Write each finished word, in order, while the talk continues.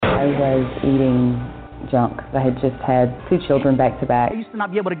I was eating junk. I had just had 2 children back to back. I used to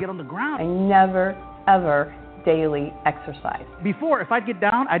not be able to get on the ground. I never, ever daily exercise. Before, if I'd get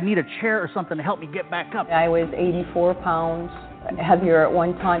down, I'd need a chair or something to help me get back up. I was 84 pounds heavier at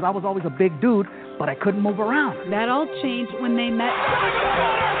one time. I was always a big dude, but I couldn't move around. That all changed when they met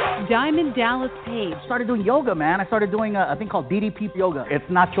Diamond Dallas Page. I started doing yoga, man. I started doing a thing called DDP yoga. It's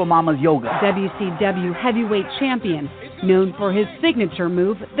not your mama's yoga. WCW heavyweight champion, known for his signature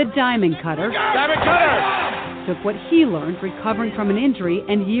move, the Diamond Cutter. Diamond Cutter! Took what he learned recovering from an injury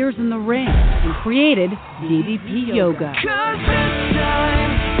and years in the ring and created DDP Yoga.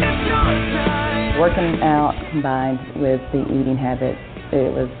 Working out combined with the eating habits,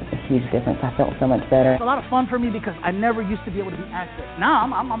 it was a huge difference. I felt so much better. It's a lot of fun for me because I never used to be able to be active. Now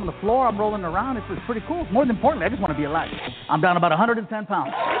I'm on the floor, I'm rolling around. It's pretty cool. More than importantly, I just want to be alive. I'm down about 110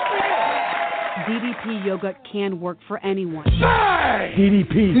 pounds. DDP Yoga can work for anyone. Hey!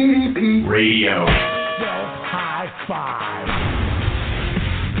 DDP Radio. High five.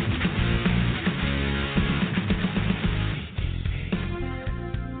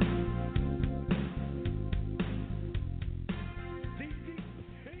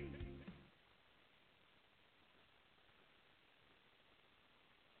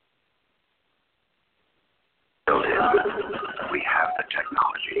 Built in, we have the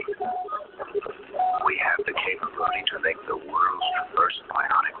technology. We have the capability to make the world's first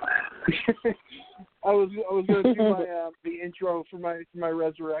bionic man. I was going to do my the intro for my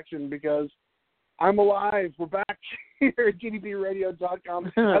resurrection because I'm alive. We're back here at DDPRadio.com.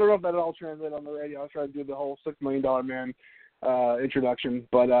 I don't know if that all translated on the radio. I was trying to do the whole $6 Million Man introduction,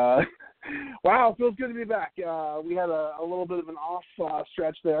 but wow, it feels good to be back. We had a little bit of an off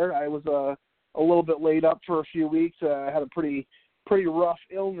stretch there. I was a little bit laid up for a few weeks. I had a pretty rough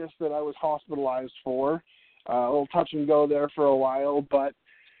illness that I was hospitalized for. A little touch and go there for a while, but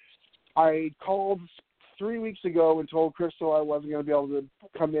I called 3 weeks ago and told Crystal I wasn't going to be able to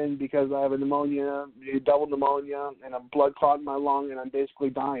come in because I have a double pneumonia, and a blood clot in my lung, and I'm basically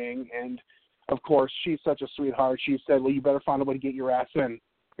dying. And, of course, she's such a sweetheart. She said, well, you better find a way to get your ass in.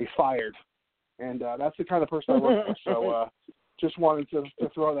 Be fired. And that's the kind of person I work for. So just wanted to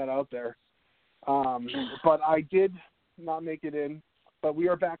throw that out there. But I did not make it in. But we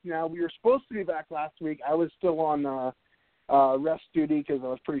are back now. We were supposed to be back last week. I was still on rest duty because I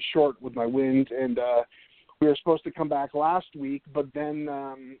was pretty short with my wind, and we were supposed to come back last week, but then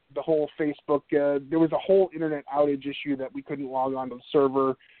the whole Facebook, there was a whole internet outage issue that we couldn't log on to the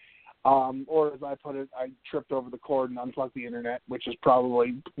server, or as I put it, I tripped over the cord and unplugged the internet, which is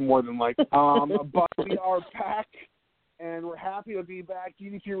probably more than likely. But we are back, and we're happy to be back.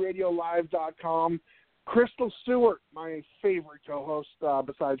 DDPRadioLive.com. Crystal Stewart, my favorite co-host,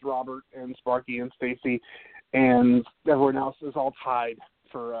 besides Robert and Sparky and Stacy, and everyone else is all tied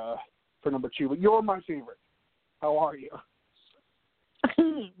for number 2. But you're my favorite. How are you?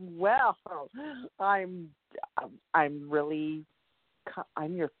 Well, I'm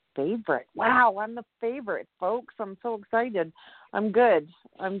your favorite. Wow, I'm the favorite, folks. I'm so excited. I'm good.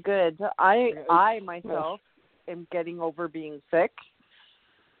 I myself am getting over being sick.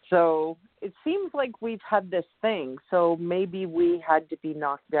 So it seems like we've had this thing. So maybe we had to be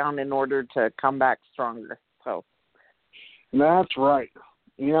knocked down in order to come back stronger. So that's right.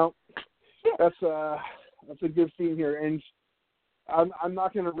 You know, that's a good theme here. And I'm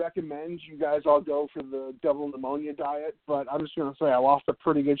not going to recommend you guys all go for the double pneumonia diet, but I'm just going to say I lost a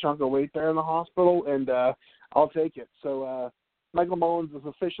pretty good chunk of weight there in the hospital, and I'll take it. So Michael Mullins is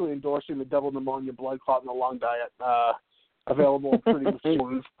officially endorsing the double pneumonia blood clot in the lung diet. Available at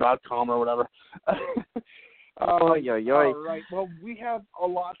prettymullins.com or whatever. All right. Well, we have a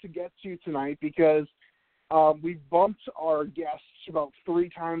lot to get to tonight because we've bumped our guests about 3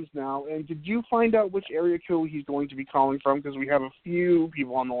 times now. And did you find out which area code he's going to be calling from? Because we have a few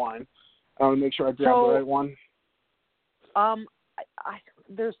people on the line. I want to make sure I grab the right one.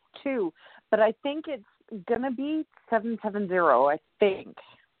 There's 2, but I think it's going to be 770, I think.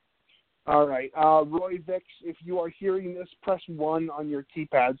 All right. Roy Vicks, if you are hearing this, press 1 on your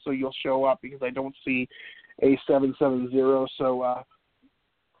keypad so you'll show up because I don't see a 770. So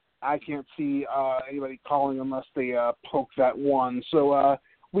I can't see anybody calling unless they poke that 1. So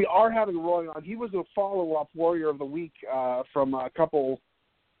we are having Roy on. He was a follow-up Warrior of the Week from a couple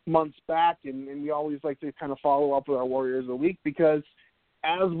months back, and we always like to kind of follow up with our Warriors of the Week because,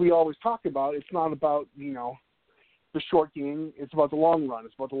 as we always talk about, it's not about, the short game. It's about the long run.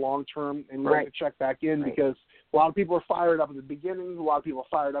 It's about the long term, and we have to check back in because a lot of people are fired up at the beginning. A lot of people are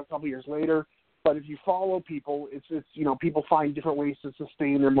fired up a couple years later. But if you follow people, it's people find different ways to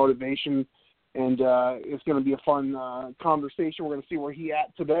sustain their motivation and it's going to be a fun conversation. We're going to see where he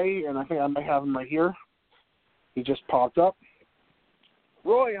at today, and I think I might have him right here. He just popped up.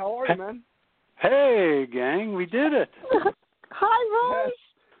 Roy, how are you, man? Hey, gang, we did it. Hi, Roy.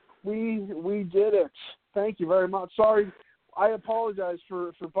 Yes, we did it. Thank you very much. Sorry, I apologize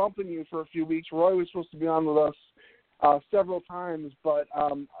for bumping you for a few weeks. Roy was supposed to be on with us several times, but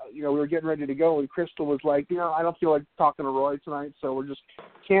we were getting ready to go, and Crystal was like, I don't feel like talking to Roy tonight, so we'll just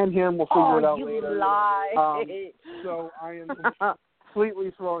can him. We'll figure it out later. You lie. So I am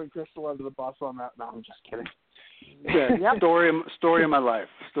completely throwing Crystal under the bus on that. No, I'm just kidding. Yeah, yep. Story of my life.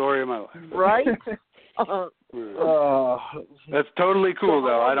 Right? That's totally cool,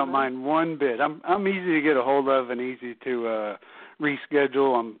 though. I don't mind one bit. I'm easy to get a hold of and easy to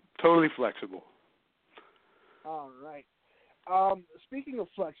reschedule. I'm totally flexible. All right. Speaking of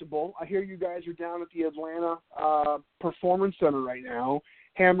flexible, I hear you guys are down at the Atlanta Performance Center right now,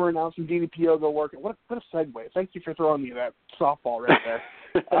 hammering out some DDP yoga work. What a segue. Thank you for throwing me that softball right there.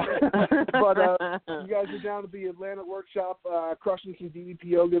 But you guys are down at the Atlanta workshop crushing some DDP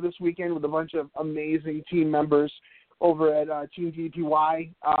yoga this weekend with a bunch of amazing team members over at Team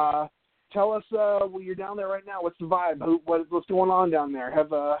DDPY. Tell us, you're down there right now. What's the vibe? What's going on down there?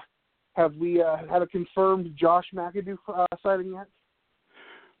 Have we had a confirmed Josh McAdoo sighting yet?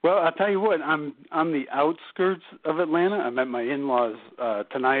 Well, I'll tell you what. I'm on the outskirts of Atlanta. I'm at my in-laws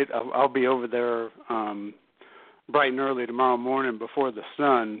tonight. I'll be over there bright and early tomorrow morning before the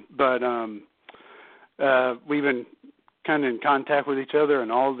sun. But we've been kind of in contact with each other,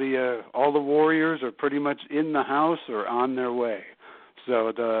 and all the warriors are pretty much in the house or on their way.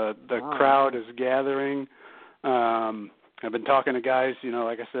 So the crowd is gathering. I've been talking to guys,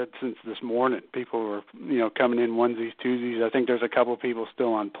 like I said, since this morning. People were, coming in onesies, twosies. I think there's a couple of people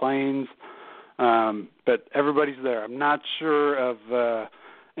still on planes. But everybody's there. I'm not sure of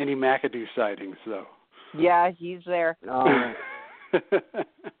any McAdoo sightings, though. Yeah, he's there. All right.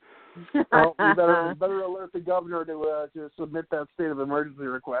 Well, we better alert the governor to submit that state of emergency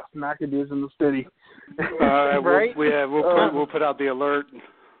request. McAdoo's in the city. Right? We'll put out the alert.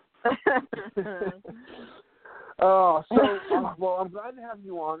 Well, I'm glad to have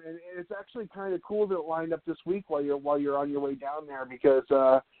you on, and it's actually kind of cool that it lined up this week while you're on your way down there, because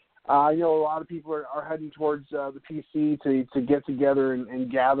I know a lot of people are heading towards the PC to get together and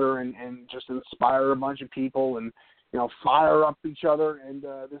gather and just inspire a bunch of people and fire up each other. And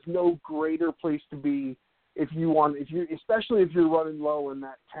there's no greater place to be especially if you're running low in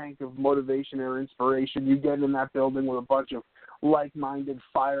that tank of motivation or inspiration. You get in that building with a bunch of like-minded,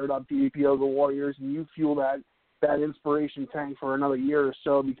 fired up DDP Yoga warriors, and you fuel that inspiration tank for another year or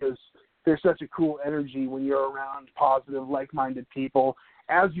so, because there's such a cool energy when you're around positive, like-minded people,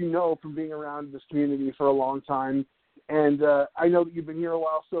 as you know from being around this community for a long time. And I know that you've been here a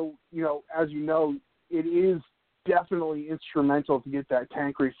while, so, as you know, it is definitely instrumental to get that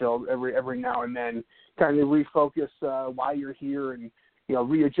tank refilled every now and then, kind of refocus why you're here and,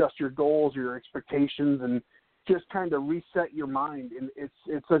 readjust your goals or your expectations and just kind of reset your mind. And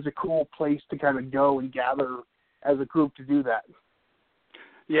it's such a cool place to kind of go and gather as a group to do that.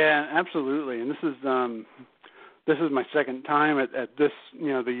 Yeah, absolutely. And this is my second time at this,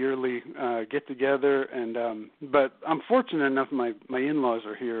 the yearly get together. And but I'm fortunate enough my in-laws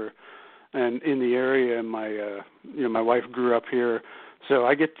are here and in the area, and my wife grew up here, so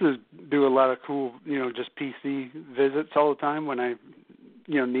I get to do a lot of cool, just PC visits all the time when I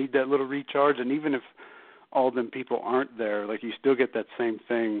need that little recharge. And even if all them people aren't there, like, you still get that same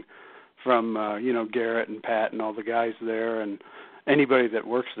thing from Garrett and Pat and all the guys there, and anybody that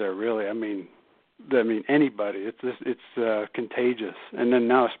works there, really. I mean anybody. It's contagious. And then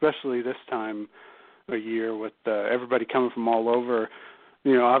now, especially this time of year, with everybody coming from all over,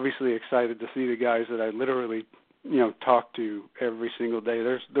 obviously excited to see the guys that I literally talk to every single day.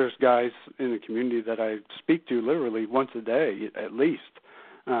 There's guys in the community that I speak to literally once a day at least.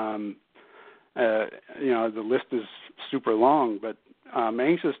 The list is super long, but I'm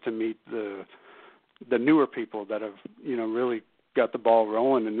anxious to meet the newer people that have really got the ball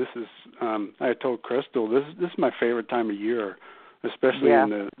rolling. And this is I told Crystal, this is my favorite time of year, especially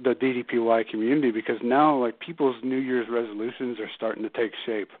in the DDPY community, because now, like, people's New Year's resolutions are starting to take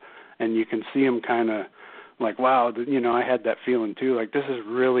shape, and you can see them kind of like, wow, I had that feeling too, like, this is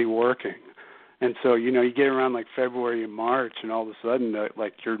really working. And so, you get around like February and March, and all of a sudden,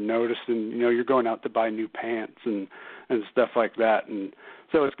 like, you're noticing, you're going out to buy new pants and stuff like that. And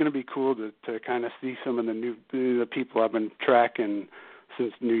so it's going to be cool to kind of see some of the people I've been tracking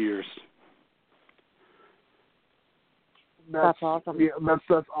since New Year's. That's awesome. Yeah,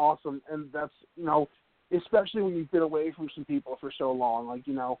 that's awesome. And that's, especially when you've been away from some people for so long. Like,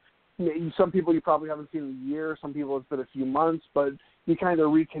 some people you probably haven't seen in a year, some people it's been a few months, but you kind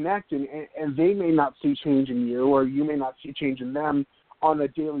of reconnect, and they may not see change in you, or you may not see change in them on a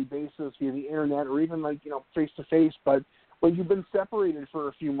daily basis via the internet, or even face to face. But when you've been separated for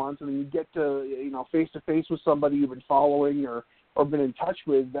a few months, and then you get to face to face with somebody you've been following or been in touch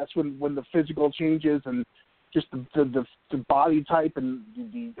with, that's when the physical changes and just the body type and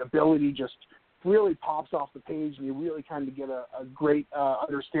the ability just really pops off the page, and you really kind of get a great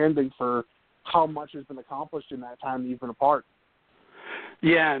understanding for how much has been accomplished in that time that you've been apart.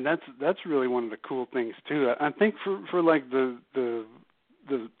 Yeah, and that's really one of the cool things too. I think for like the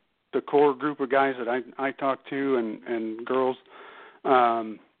core group of guys that I talk to and girls,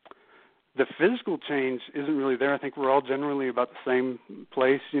 the physical change isn't really there. I think we're all generally about the same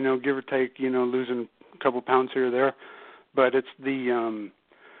place, give or take, losing a couple pounds here or there. But it's the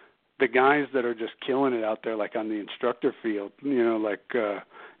guys that are just killing it out there, like on the instructor field, Ben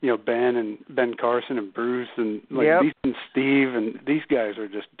Carson and Bruce and Lisa and Steve, and these guys are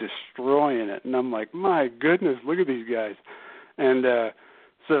just destroying it. And I'm like, my goodness, look at these guys. And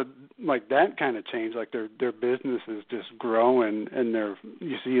so like that kind of change, like their business is just growing, and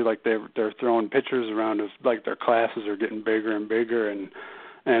you see like they're throwing pictures around us, like their classes are getting bigger and bigger, and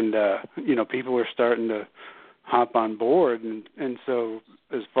people are starting to hop on board, and so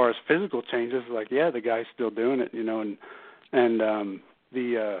as far as physical changes, like the guy's still doing it, and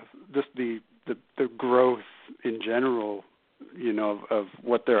the growth in general, of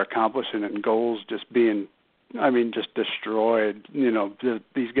what they're accomplishing and goals just being, just destroyed.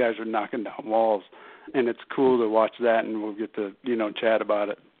 These guys are knocking down walls, and it's cool to watch that, and we'll get to chat about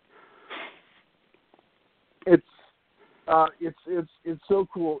it. It's so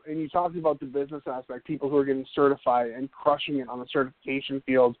cool. And you talked about the business aspect, people who are getting certified and crushing it on the certification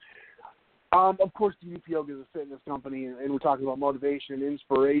field. Of course, DDP Yoga is a fitness company, and we're talking about motivation and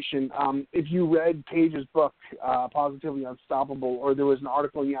inspiration. If you read Paige's book, Positively Unstoppable, or there was an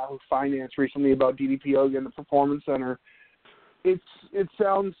article in Yahoo Finance recently about DDP Yoga and the Performance Center, it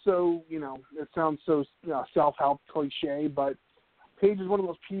sounds so self-help cliche, but Paige is one of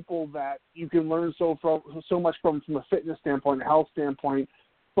those people that you can learn so much from a fitness standpoint, a health standpoint.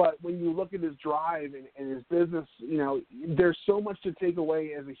 But when you look at his drive and his business, there's so much to take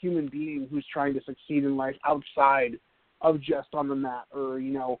away as a human being who's trying to succeed in life outside of just on the mat. Or,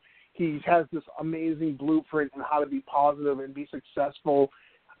 he has this amazing blueprint on how to be positive and be successful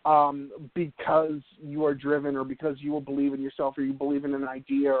because you are driven, or because you will believe in yourself, or you believe in an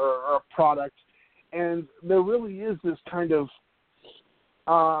idea or a product. And there really is this kind of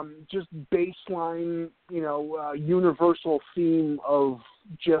just baseline, universal theme of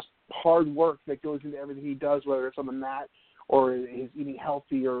just hard work that goes into everything he does, whether it's on the mat or his eating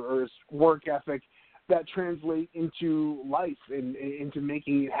healthy or his work ethic, that translate into life and into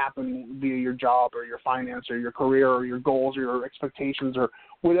making it happen via your job or your finance or your career or your goals or your expectations or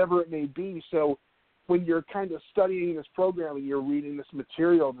whatever it may be. So when you're kind of studying this program and you're reading this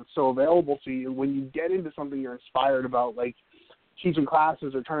material that's so available to you, when you get into something you're inspired about, like teaching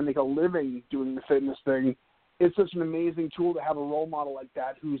classes or trying to make a living doing the fitness thing, it's such an amazing tool to have a role model like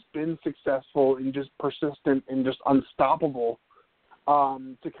that who's been successful and just persistent and just unstoppable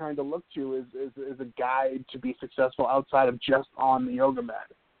to kind of look to as a guide to be successful outside of just on the yoga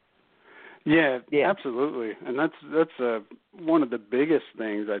mat. Yeah, absolutely. And that's one of the biggest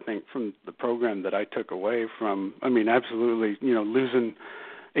things, I think, from the program that I took away from, absolutely, losing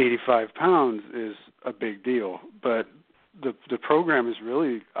 85 pounds is a big deal, but the program is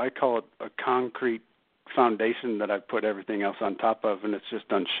really, I call it a concrete foundation that I've put everything else on top of, and it's just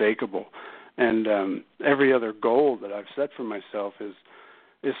unshakable. And every other goal that I've set for myself is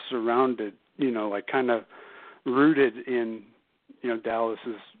surrounded, kind of rooted in,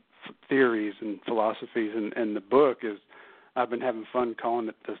 Dallas's theories and philosophies. And the book is, I've been having fun calling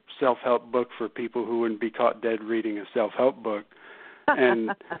it the self-help book for people who wouldn't be caught dead reading a self-help book.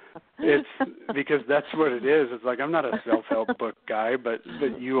 And it's because that's what it is. It's like, I'm not a self-help book guy, but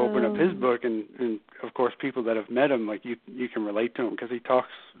you open up his book, and of course, people that have met him, like you can relate to him because he talks,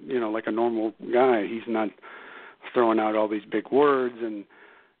 like a normal guy. He's not throwing out all these big words. And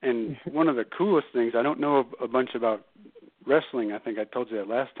one of the coolest things, I don't know a bunch about wrestling. I think I told you that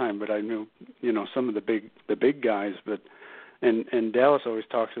last time, but I knew, some of the big guys. But and Dallas always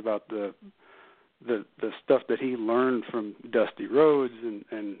talks about the stuff that he learned from Dusty Rhodes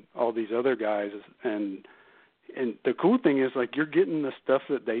and all these other guys, and the cool thing is, like, you're getting the stuff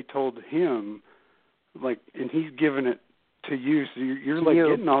that they told him, like, and he's giving it to you, so you're like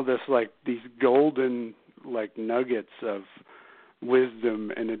getting all this, like, these golden, like, nuggets of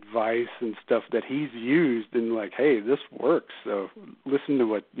wisdom and advice and stuff that he's used, and like, hey, this works. So listen to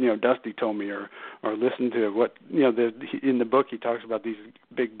what Dusty told me, or listen to what in the book he talks about these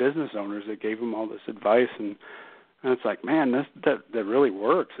big business owners that gave him all this advice, and it's like, man, that really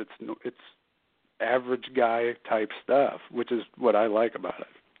works. It's average guy type stuff, which is what I like about it.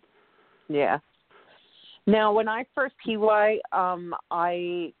 Yeah. Now, when I first PY,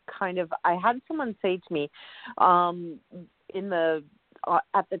 I had someone say to me,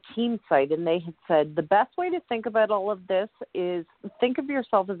 at the team site, and they had said the best way to think about all of this is think of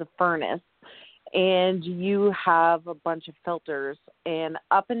yourself as a furnace, and you have a bunch of filters, and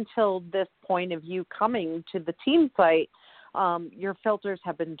up until this point of you coming to the team site, your filters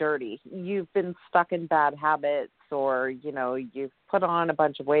have been dirty. You've been stuck in bad habits, or you've put on a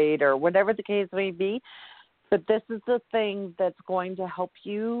bunch of weight, or whatever the case may be. But this is the thing that's going to help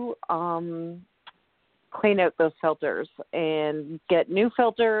you clean out those filters and get new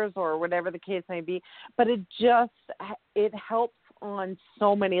filters, or whatever the case may be. But it helps on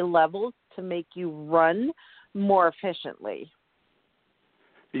so many levels to make you run more efficiently.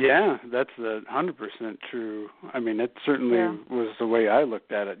 Yeah, that's 100% true. I mean, it certainly was the way I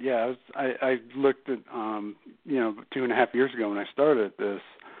looked at it. Yeah, I looked at 2.5 years ago when I started this.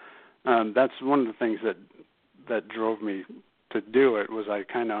 That's one of the things that drove me to do it, was I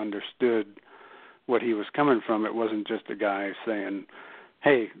kind of understood what he was coming from. It wasn't just a guy saying,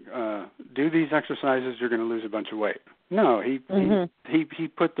 hey, do these exercises, you're going to lose a bunch of weight. No, he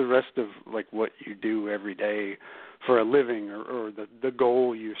put the rest of like what you do every day for a living, or the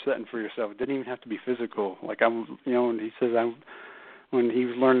goal you're setting for yourself. It didn't even have to be physical. Like and he says, when he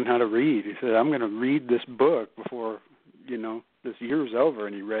was learning how to read, he said, I'm going to read this book before, this year's over,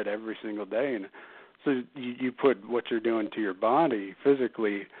 and he read every single day. And so you put what you're doing to your body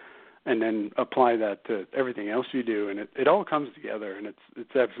physically, and then apply that to everything else you do, and it all comes together, and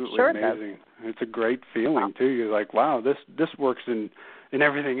it's absolutely amazing. It's a great feeling too. You're like, wow, this works in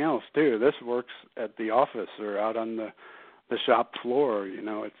everything else too. This works at the office or out on the shop floor.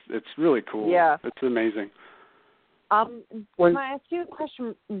 It's really cool. Yeah, it's amazing. Can I ask you a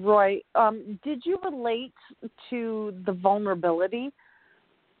question, Roy? Did you relate to the vulnerability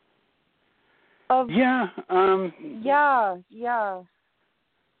of? Yeah. Yeah.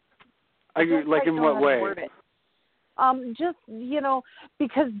 Like in what way? Just,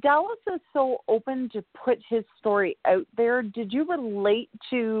 because Dallas is so open to put his story out there. Did you relate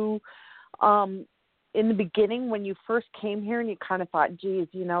to, in the beginning when you first came here and you kind of thought, geez,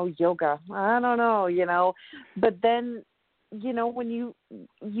 yoga, I don't know, but then, when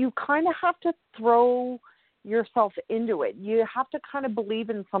you kind of have to throw yourself into it. You have to kind of believe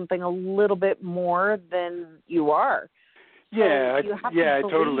in something a little bit more than you are. Yeah, I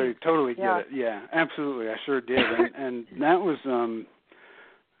totally get it. Yeah, absolutely, I sure did, and that was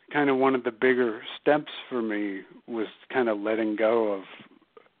kind of one of the bigger steps for me, was kind of letting go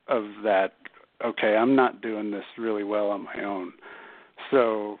of that. Okay, I'm not doing this really well on my own.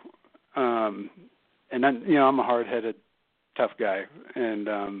 So, and then I'm a hard-headed, tough guy, and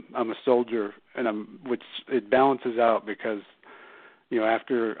I'm a soldier, which it balances out because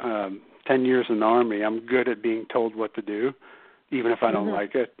after 10 years in the Army, I'm good at being told what to do, even if I don't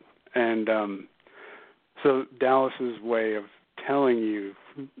like it. And so Dallas's way of telling you,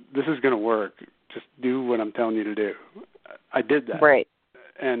 this is going to work, just do what I'm telling you to do. I did that. Right.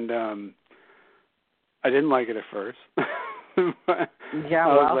 And I didn't like it at first. Yeah,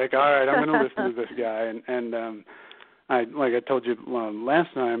 I was like, all right, I'm going to listen to this guy. And like I told you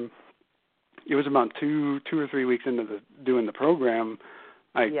last time, it was about two or 3 weeks into doing the program,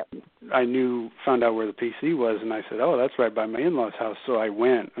 I found out where the PC was, and I said, oh, that's right by my in-laws' house. So I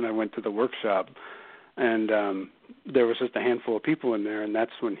went to the workshop, and there was just a handful of people in there, and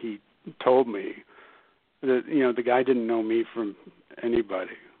that's when he told me that, the guy didn't know me from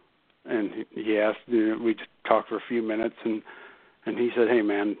anybody. And he asked, we talked for a few minutes, and he said, hey,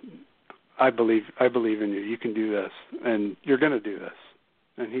 man, I believe in you. You can do this, and you're going to do this.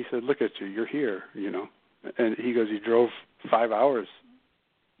 And he said, look at you. You're here, And he goes, you drove 5 hours,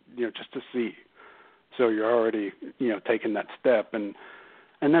 just to see. So you're already, taking that step. And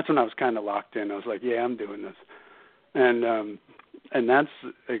that's when I was kind of locked in. I was like, yeah, I'm doing this. And that's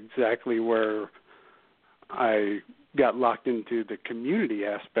exactly where I got locked into the community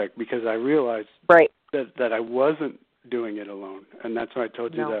aspect, because I realized that I wasn't doing it alone. And that's why I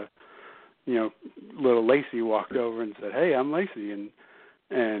told you that, little Lacey walked over and said, hey, I'm Lacey.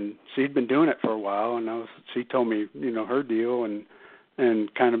 And she'd been doing it for a while, and she told me, her deal, and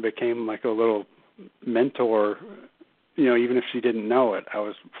kind of became like a little mentor, even if she didn't know it. I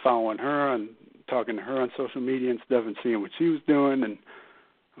was following her and talking to her on social media and stuff and seeing what she was doing, and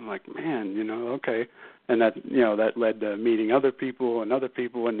I'm like, man, okay. And that, that led to meeting other people, and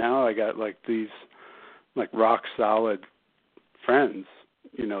now I got like these like rock solid friends,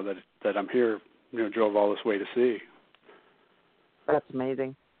 that I'm here, drove all this way to see. That's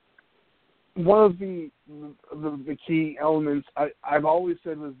amazing. One of the key elements I've always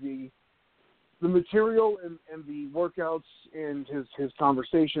said was the material and the workouts and his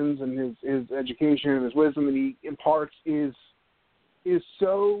conversations and his education and his wisdom that he imparts is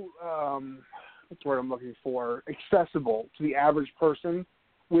so what's the word I'm looking for, accessible to the average person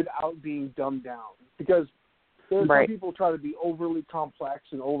without being dumbed down. Because there's some people try to be overly complex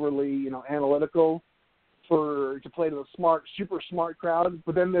and overly, analytical to play to the super smart crowd.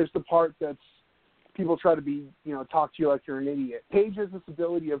 But then there's the part that's people try to be, talk to you like you're an idiot. Paige has this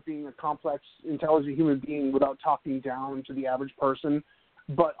ability of being a complex, intelligent human being without talking down to the average person,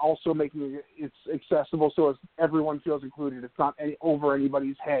 but also making it accessible so as everyone feels included. It's not over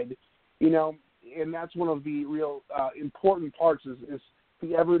anybody's head, and that's one of the real important parts is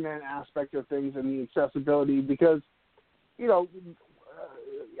the everyman aspect of things and the accessibility, because,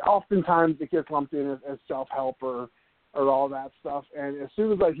 oftentimes it gets lumped in as self-help or all that stuff. And as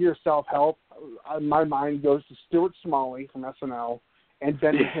soon as I hear self-help, my mind goes to Stuart Smalley from SNL and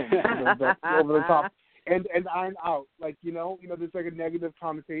Ben Hinn, over the top. And I'm out. Like, there's like a negative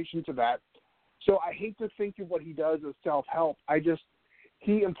connotation to that. So I hate to think of what he does as self-help.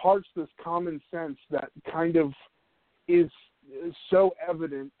 He imparts this common sense that kind of is so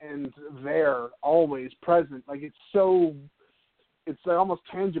evident and there, always present. Like, it's like almost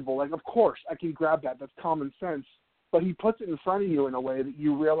tangible. Like, of course, I can grab that. That's common sense. But he puts it in front of you in a way that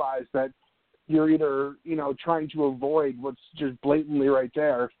you realize that you're either, trying to avoid what's just blatantly right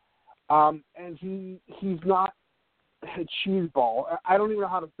there. And he's not a cheeseball. I don't even know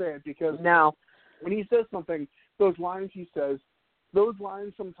how to say it, because when he says something, those lines he says, those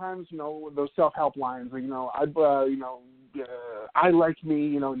lines sometimes, those self-help lines, I like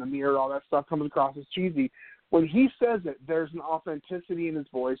me, in the mirror, all that stuff comes across as cheesy. When he says it, there's an authenticity in his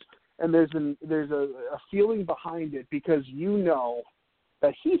voice, and there's a feeling behind it, because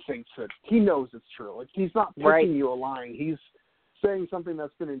that he thinks it. He knows it's true. Like, he's not pitching you a line. He's saying something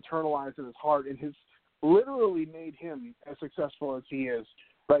that's been internalized in his heart and has literally made him as successful as he is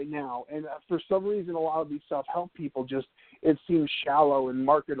right now. And for some reason, a lot of these self-help people it seems shallow and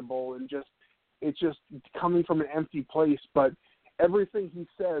marketable, and it's just coming from an empty place. But everything he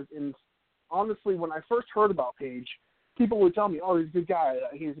says, and honestly, when I first heard about Paige, people would tell me, oh, he's a good guy.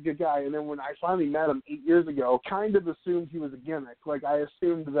 He's a good guy. And then when I finally met him 8 years ago, kind of assumed he was a gimmick. Like, I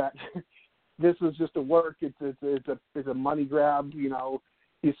assumed that this was just a work. It's a money grab.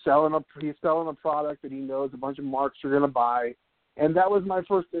 He's selling a product that he knows a bunch of marks are going to buy. And that was my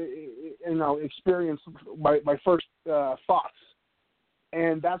first, experience, my first thoughts.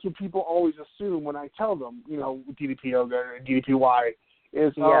 And that's what people always assume when I tell them, DDP yoga, DDPY,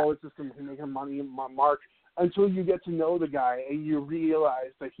 is, it's just going to make him money, mark, until you get to know the guy and you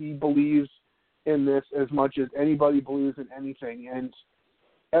realize that he believes in this as much as anybody believes in anything. And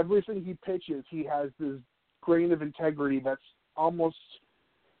everything he pitches, he has this grain of integrity that's almost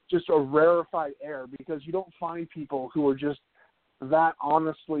just a rarefied air, because you don't find people who are just that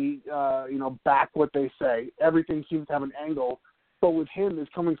honestly, back what they say. Everything seems to have an angle, but with him, it's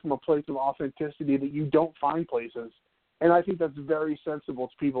coming from a place of authenticity that you don't find places. And I think that's very sensible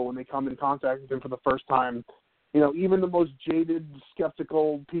to people when they come in contact with him for the first time. Even the most jaded,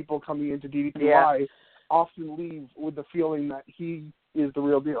 skeptical people coming into DDPY often leave with the feeling that he is the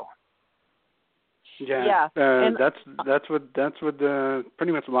real deal. That's what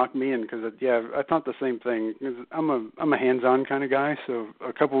pretty much locked me in, because I thought the same thing. I'm a hands-on kind of guy, so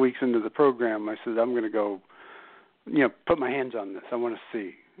a couple weeks into the program, I said I'm going to go, put my hands on this. I want to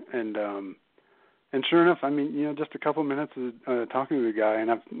see, and sure enough, just a couple minutes of talking to the guy,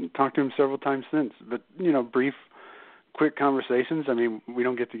 and I've talked to him several times since. But brief, quick conversations. We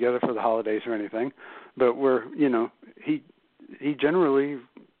don't get together for the holidays or anything, but he generally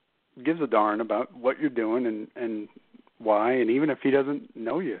gives a darn about what you're doing and why, and even if he doesn't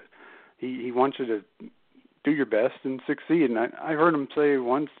know you, he wants you to do your best and succeed. And I heard him say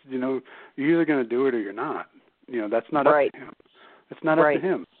once, you're either going to do it or you're not. That's not up to him. It's not up to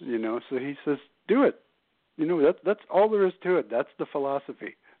him. So he says, do it. That's all there is to it. That's the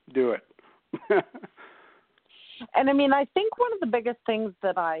philosophy. Do it. And I think one of the biggest things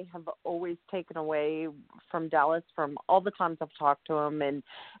that I have always taken away from Dallas, from all the times I've talked to him,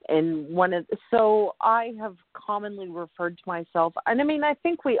 so I have commonly referred to myself, and I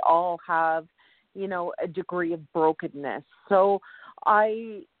think we all have, a degree of brokenness. So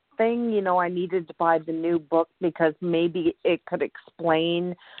I something. You know, I needed to buy the new book because maybe it could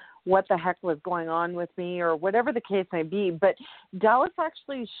explain what the heck was going on with me or whatever the case may be. But Dallas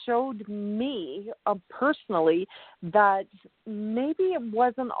actually showed me personally that maybe it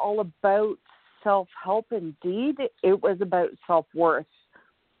wasn't all about self-help indeed. It was about self-worth.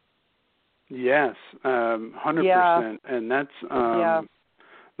 Yes, 100%. And that's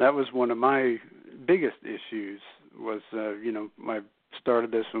that was one of my biggest issues was, I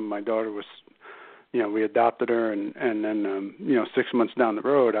started this when my daughter was, we adopted her, and then, 6 months down the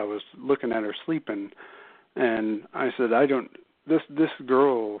road, I was looking at her sleeping, and I said, this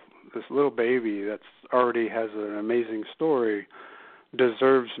girl, this little baby that's already has an amazing story,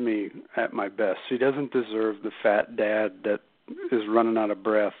 deserves me at my best. She doesn't deserve the fat dad that is running out of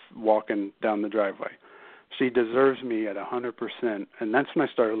breath walking down the driveway. She deserves me at 100%, and that's when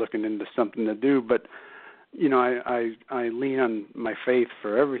I started looking into something to do. But, I lean on my faith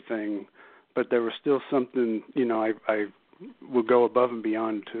for everything, but there was still something, I will go above and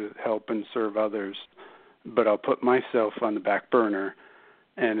beyond to help and serve others, but I'll put myself on the back burner.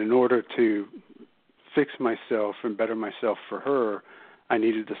 And in order to fix myself and better myself for her, I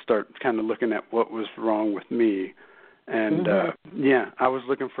needed to start kind of looking at what was wrong with me. And, I was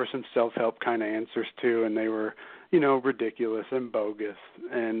looking for some self-help kind of answers, too, and they were, ridiculous and bogus.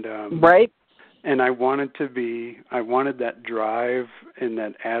 And right. And I wanted that drive and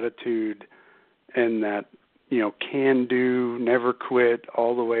that attitude and that, can do, never quit,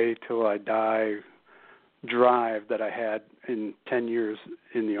 all the way till I die drive that I had in 10 years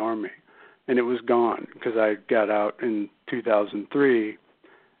in the Army. And it was gone because I got out in 2003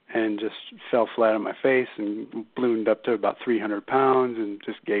 and just fell flat on my face and ballooned up to about 300 pounds and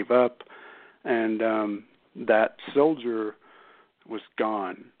just gave up. And that soldier was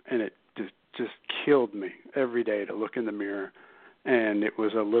gone, and it just killed me every day to look in the mirror. And it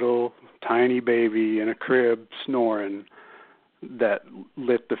was a little tiny baby in a crib snoring that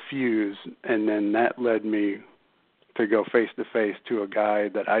lit the fuse, and then that led me to go face-to-face to a guy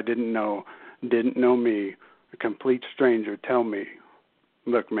that I didn't know me, a complete stranger, tell me,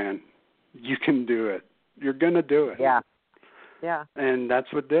 look, man, you can do it. You're going to do it. Yeah. And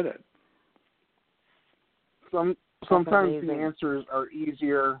that's what did it. Sometimes the answers are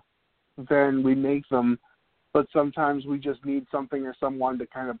easier than we make them, but sometimes we just need something or someone to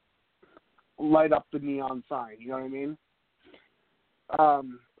kind of light up the neon sign. You know what I mean?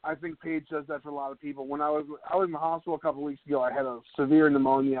 I think Paige does that for a lot of people. When I was in the hospital a couple of weeks ago, I had a severe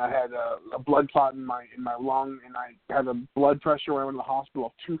pneumonia. I had a blood clot in my lung, and I had a blood pressure when I went to the hospital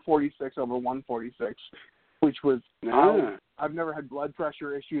of 246 over 146, which was I've never had blood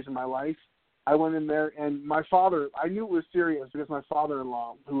pressure issues in my life. I went in there, and my father, I knew it was serious because my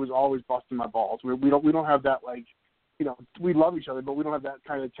father-in-law, who was always busting my balls, we don't have that, like, we love each other, but we don't have that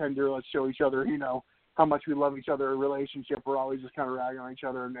kind of tender, let's show each other, how much we love each other relationship. We're always just kind of ragging on each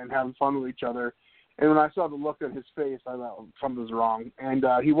other and having fun with each other. And when I saw the look on his face, I thought something's wrong. And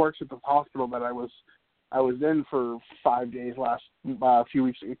he works at the hospital that I was in for 5 days a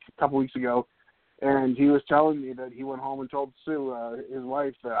couple weeks ago. And he was telling me that he went home and told Sue, his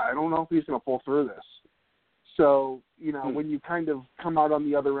wife, that I don't know if he's going to pull through this. So, when you kind of come out on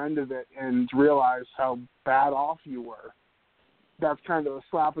the other end of it and realize how bad off you were, that's kind of a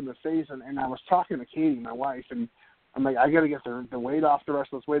slap in the face. And I was talking to Katie, my wife, and I'm like, I got to get the weight off, the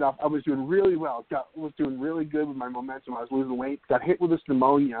rest of this weight off. I was doing really well. Was doing really good with my momentum. I was losing weight. Got hit with this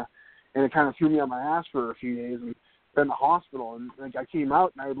pneumonia, and it kind of threw me on my ass for a few days. And been in the hospital, and I came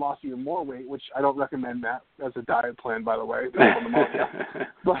out and I had lost even more weight, which I don't recommend that as a diet plan, by the way.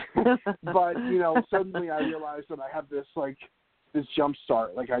 but suddenly I realized that I have this jump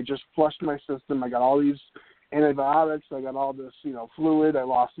start. Like, I just flushed my system. I got all these antibiotics. I got all this fluid. I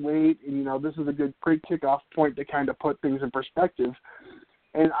lost weight, and this is a great kickoff point to kind of put things in perspective.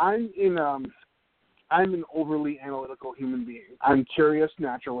 And I'm an overly analytical human being. I'm curious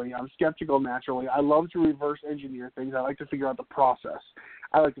naturally. I'm skeptical naturally. I love to reverse engineer things. I like to figure out the process.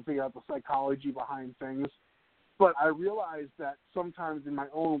 I like to figure out the psychology behind things. But I realize that sometimes in my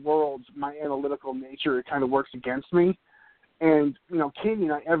own worlds, my analytical nature kind of works against me. And, Katie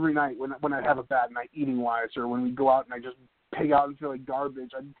and I, every night when I have a bad night eating-wise, or when we go out and I just pig out and feel like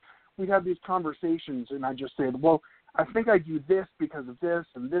garbage, we'd have these conversations, and I just say, well, I think I do this because of this,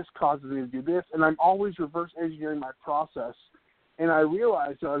 and this causes me to do this, and I'm always reverse engineering my process. And I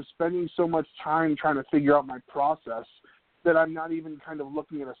realized that I'm spending so much time trying to figure out my process that I'm not even kind of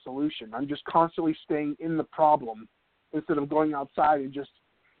looking at a solution. I'm just constantly staying in the problem instead of going outside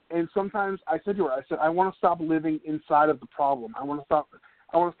and sometimes I said to her, I want to stop living inside of the problem. I want to stop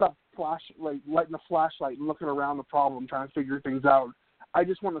lighting the flashlight and looking around the problem, trying to figure things out. I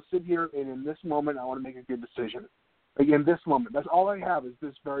just want to sit here, and in this moment, I want to make a good decision. Again, this moment. That's all I have is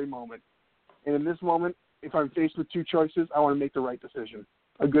this very moment. And in this moment, if I'm faced with two choices, I want to make the right decision,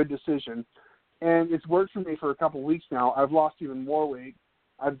 a good decision. And it's worked for me for a couple of weeks now. I've lost even more weight.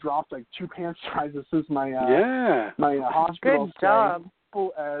 I've dropped like 2 pant sizes since my hospital Good job.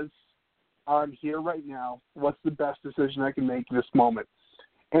 Simple as I'm here right now. What's the best decision I can make in this moment?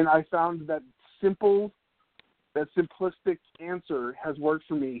 And I found that simplistic answer has worked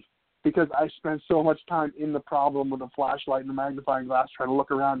for me because I spent so much time in the problem with a flashlight and a magnifying glass trying to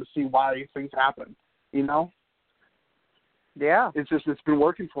look around to see why things happen. You know? Yeah. It's been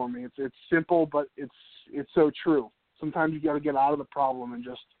working for me. It's simple, but it's so true. Sometimes you got to get out of the problem and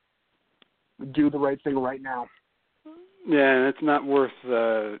just do the right thing right now. Yeah, and it's not worth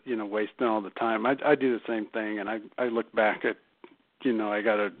wasting all the time. I do the same thing, and I look back at I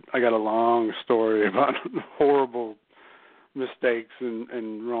got a long story about horrible mistakes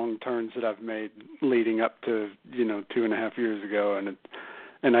and wrong turns that I've made leading up to 2.5 years ago,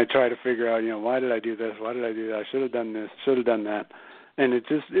 and I try to figure out why did I do this? Why did I do that? I should have done this. Should have done that. And it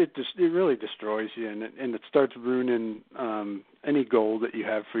really destroys you, and it starts ruining any goal that you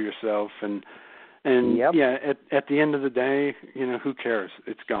have for yourself. And yep. yeah, at the end of the day, who cares?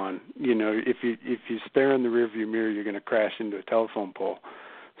 It's gone. If you stare in the rearview mirror, you're going to crash into a telephone pole.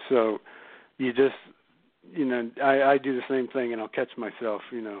 So you just I do the same thing, and I'll catch myself.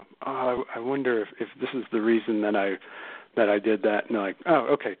 I wonder if this is the reason that I did that. And like, oh,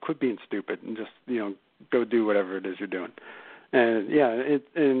 okay, quit being stupid and just go do whatever it is you're doing. And yeah,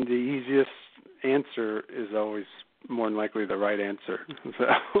 and the easiest answer is always more than likely the right answer.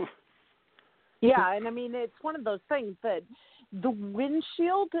 So. Yeah, and I mean it's one of those things that the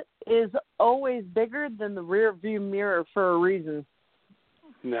windshield is always bigger than the rear view mirror for a reason.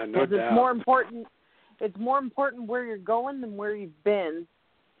 No doubt. It's more important. It's more important where you're going than where you've been.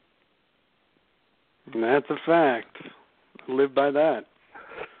 And that's a fact. I live by that.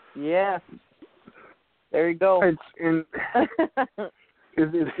 Yes. There you go. It's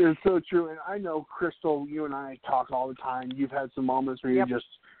so true. And I know, Crystal, you and I talk all the time. You've had some moments where yep. you're just,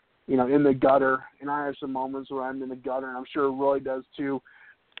 in the gutter. And I have some moments where I'm in the gutter, and I'm sure Roy does too.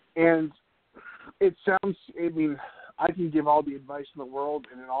 And it sounds, I can give all the advice in the world,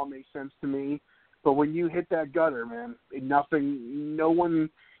 and it all makes sense to me. But when you hit that gutter, man, no one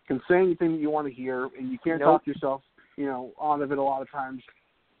can say anything that you want to hear, and you can't talk yourself, out of it a lot of times.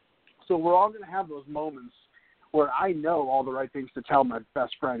 So we're all going to have those moments where I know all the right things to tell my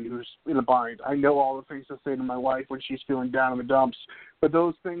best friend who's in a bind. I know all the things to say to my wife when she's feeling down in the dumps. But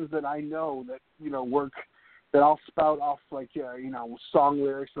those things that I know that, work, that I'll spout off like, song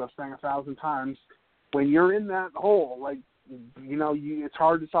lyrics that I've sang 1,000 times, when you're in that hole, it's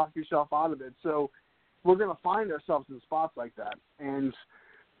hard to talk yourself out of it. So we're going to find ourselves in spots like that. And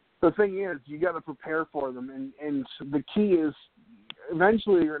the thing is, you got to prepare for them. And the key is,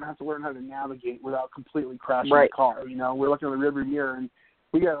 eventually you're going to have to learn how to navigate without completely crashing the car. We're looking in the rearview mirror, and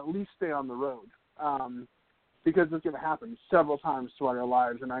we got to at least stay on the road because it's going to happen several times throughout our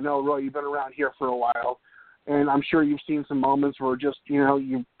lives. And I know, Roy, you've been around here for a while, and I'm sure you've seen some moments where just,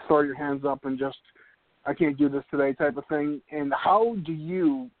 you throw your hands up and just, I can't do this today type of thing. And how do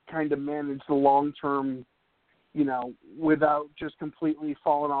you kind of manage the long-term, without just completely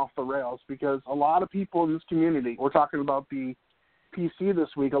falling off the rails? Because a lot of people in this community, we're talking about the PC this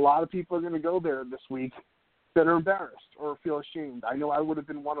week, a lot of people are going to go there this week that are embarrassed or feel ashamed. I know I would have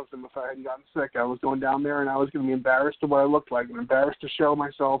been one of them if I hadn't gotten sick. I was going down there and I was going to be embarrassed of what I looked like and embarrassed to show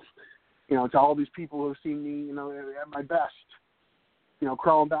myself, to all these people who have seen me, at my best.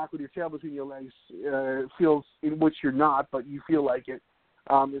 Crawling back with your tail between your legs feels, in which you're not, but you feel like it,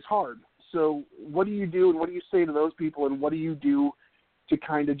 is hard. So what do you do, and what do you say to those people, and what do you do to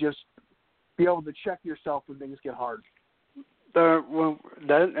kind of just be able to check yourself when things get hard? Well,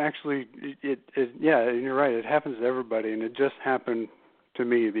 that actually, yeah, you're right. It happens to everybody, and it just happened to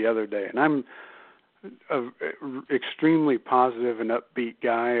me the other day. And I'm an extremely positive and upbeat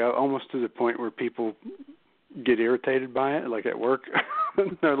guy, almost to the point where people get irritated by it, like at work.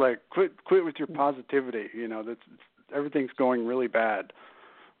 They're like, quit with your positivity. Everything's going really bad.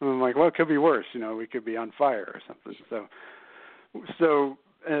 And I'm like, well, it could be worse. We could be on fire or something. So,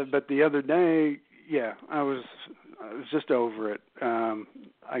 but the other day, yeah, I was just over it.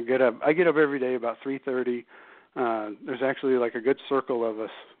 I get up every day about 3:30. There's actually like a good circle of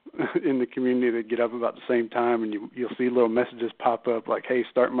us in the community that get up about the same time, and you'll see little messages pop up like, hey,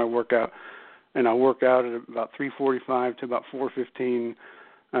 starting my workout. And I work out at about 3:45 to about 4:15.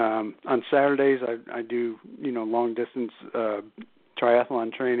 On Saturdays, I do long distance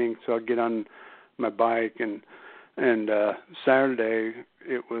triathlon training, so I get on my bike and And Saturday,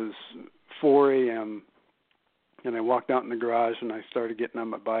 it was 4 a.m., and I walked out in the garage, and I started getting on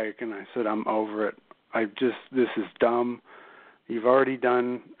my bike, and I said, I'm over it. This is dumb. You've already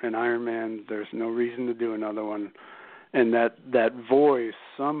done an Ironman. There's no reason to do another one. And that voice,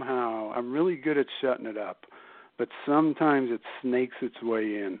 somehow, I'm really good at shutting it up, but sometimes it snakes its way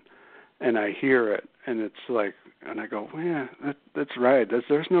in, and I hear it, and it's like, and I go, yeah, that's right.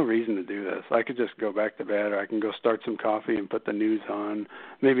 There's no reason to do this. I could just go back to bed, or I can go start some coffee and put the news on.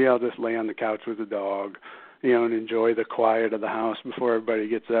 Maybe I'll just lay on the couch with the dog, and enjoy the quiet of the house before everybody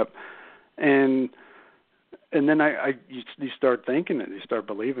gets up. And then you start thinking it, you start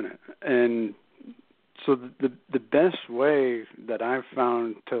believing it. And so the best way that I've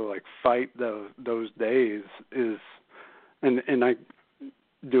found to fight those days is, and I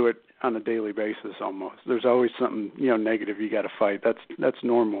do it on a daily basis almost. There's always something negative you got to fight. That's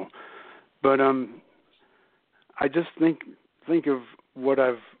normal. But I just think of what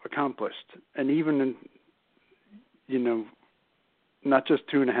I've accomplished, and even in not just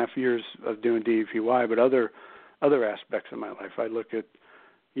 2.5 years of doing DDPY, but other aspects of my life. I look at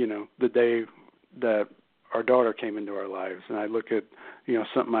the day that our daughter came into our lives, and I look at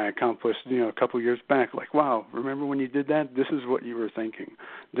something I accomplished a couple of years back, like, wow, remember when you did that? This is what you were thinking.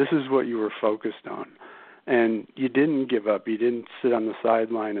 This is what you were focused on. And you didn't give up. You didn't sit on the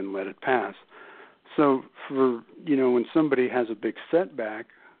sideline and let it pass. So for when somebody has a big setback,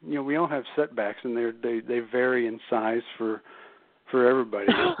 we all have setbacks, and they vary in size for everybody.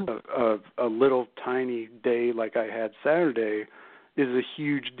 a little tiny day like I had Saturday is a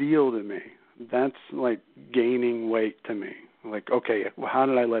huge deal to me. That's like gaining weight to me. Like, okay, well, how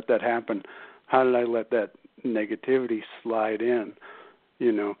did I let that happen? How did I let that negativity slide in?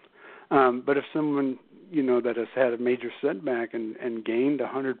 But if someone that has had a major setback and gained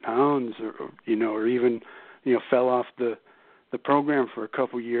 100 pounds, or even fell off the program for a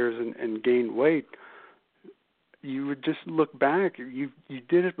couple years and gained weight, you would just look back. You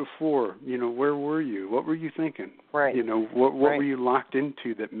did it before. Where were you? What were you thinking? Right. What were you locked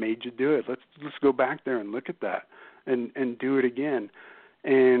into that made you do it? Let's go back there and look at that and do it again.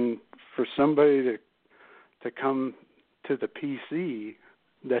 And for somebody to come to the PC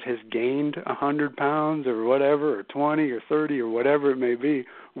that has gained 100 pounds or whatever, or 20 or 30 or whatever it may be,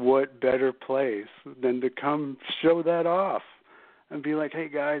 what better place than to come show that off and be like, hey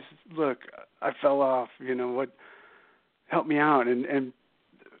guys, look, I fell off. Help me out, and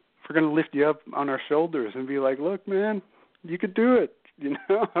we're going to lift you up on our shoulders and be like, look, man, you could do it.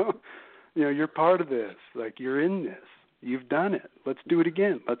 You're part of this. Like, you're in this. You've done it. Let's do it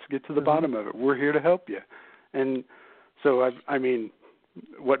again. Let's get to the bottom of it. We're here to help you. And so, I mean,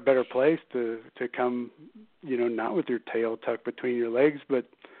 what better place to come, not with your tail tucked between your legs, but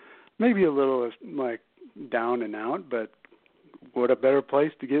maybe a little like down and out, but what a better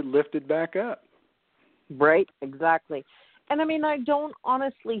place to get lifted back up. Right, exactly. And I mean, I don't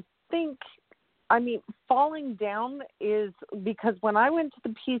honestly think, falling down is because when I went to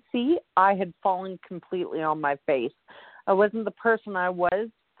the PC, I had fallen completely on my face. I wasn't the person I was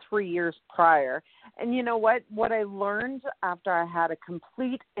 3 years prior. And you know what? What I learned after I had a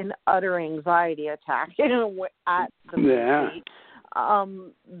complete and utter anxiety attack at the PC,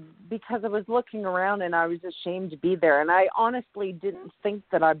 because I was looking around and I was ashamed to be there. And I honestly didn't think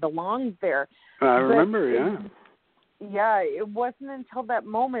that I belonged there. I remember, yeah. Yeah, it wasn't until that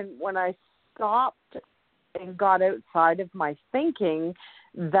moment when I stopped and got outside of my thinking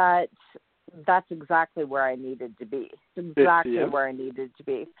that that's exactly where I needed to be. Exactly where I needed to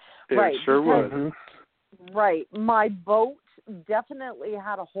be. It sure was. Right. My boat definitely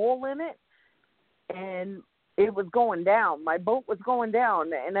had a hole in it, and it was going down. My boat was going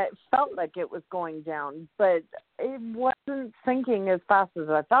down, and it felt like it was going down, but it wasn't sinking as fast as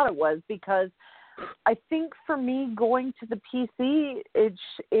I thought it was, because I think for me going to the PC,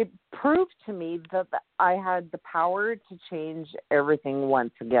 it proved to me that I had the power to change everything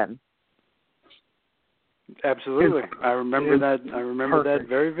once again. Absolutely. I remember that. I remember that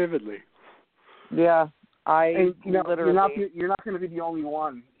very vividly. Yeah. And, literally. you're not going to be the only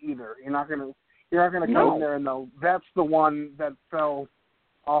one either. You're not going to come in there and know that's the one that fell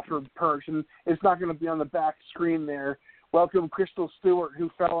off her perch, and it's not going to be on the back screen there. Welcome Crystal Stewart, who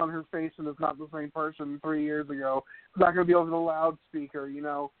fell on her face and is not the same person 3 years ago. It's not going to be over the loudspeaker.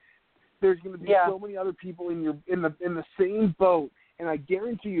 There's going to be so many other people in the same boat, and I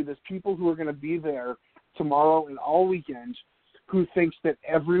guarantee you, there's people who are going to be there tomorrow and all weekend who thinks that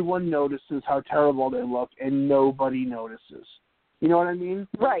everyone notices how terrible they look and nobody notices. You know what I mean?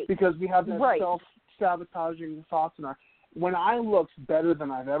 Right. Because we have that self-sabotaging thoughts in our. When I looked better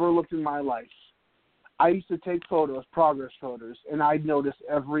than I've ever looked in my life, I used to take photos, progress photos, and I'd notice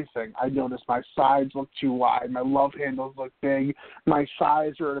everything. I'd notice my sides look too wide, my love handles look big, my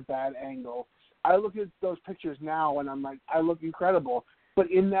thighs are at a bad angle. I look at those pictures now and I'm like, I look incredible. But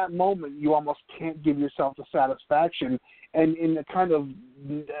in that moment, you almost can't give yourself the satisfaction. And in a kind of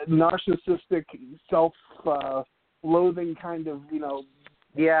narcissistic, self-loathing kind of,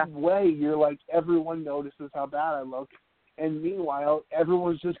 way, you're like, everyone notices how bad I look. And meanwhile,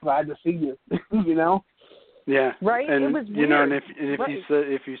 everyone's just glad to see you, you know? Yeah. Right? And, it was you weird. know, and if right.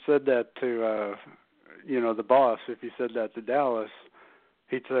 you said that to, the boss, if you said that to Dallas,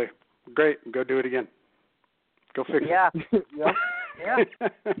 he'd say, great, go do it again. Go fix it. Yeah.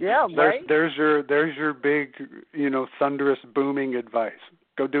 Yeah, right? There's your big, thunderous, booming advice.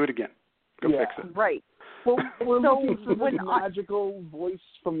 Go do it again. Go fix it. Right. Well, we're looking for this magical voice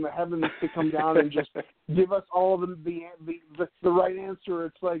from the heavens to come down and just give us all the right answer.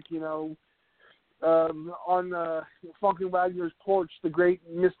 It's like, on Funkin' Wagner's porch, the great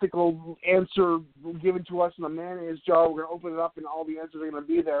mystical answer given to us in a mayonnaise jar. We're going to open it up and all the answers are going to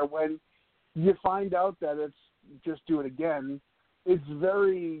be there. When you find out that it's just do it again, it's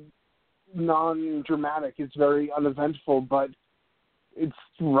very non-dramatic. It's very uneventful, but it's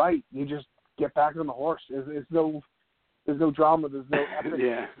right. You just get back on the horse. There's no drama. There's no epic,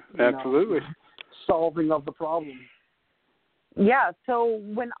 absolutely, solving of the problem. Yeah, so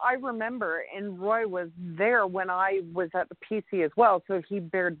when I remember, and Roy was there when I was at the PC as well, so he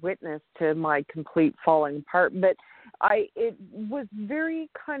bared witness to my complete falling apart. But it was very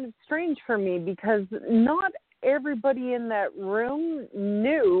kind of strange for me because not everybody in that room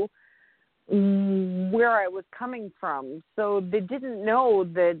knew where I was coming from. So they didn't know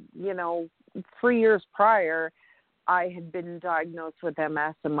that, 3 years prior, I had been diagnosed with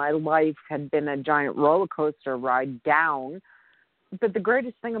MS and my life had been a giant roller coaster ride down. But the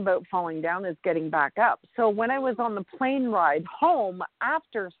greatest thing about falling down is getting back up. So when I was on the plane ride home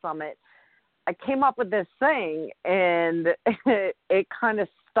after Summit, I came up with this thing and it kind of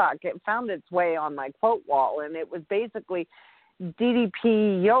stuck. It found its way on my quote wall, and it was basically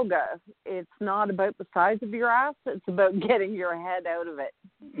DDP yoga. It's not about the size of your ass. It's about getting your head out of it.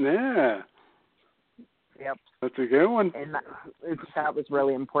 Yeah. Yep. That's a good one. And that was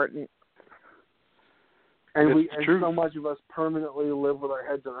really important. And so much of us permanently live with our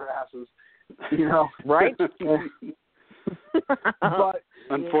heads in our asses, Right? But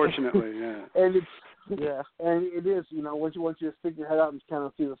unfortunately, yeah. And and it is, once you stick your head out and kind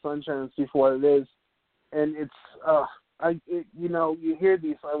of see the sunshine and see for what it is, and it's you hear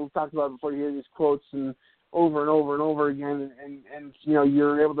these. We've talked about it before. You hear these quotes and over and over and over again, and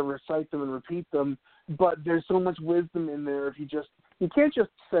you're able to recite them and repeat them. But there's so much wisdom in there. If you can't just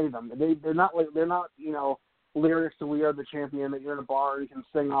say them. They're not lyrics to "We Are the Champion" that you're in a bar and you can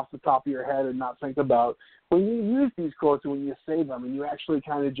sing off the top of your head and not think about. When you use these quotes and when you say them and you actually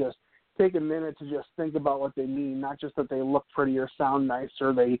kind of just take a minute to just think about what they mean, not just that they look pretty or sound nice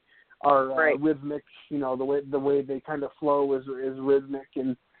or they are rhythmic. The way they kind of flow is rhythmic,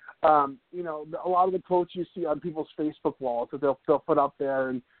 and a lot of the quotes you see on people's Facebook walls that they'll put up there,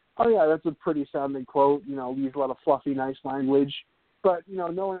 and oh yeah, that's a pretty sounding quote. Use a lot of fluffy, nice language, but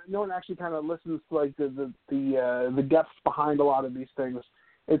no one actually kind of listens to like the depth behind a lot of these things.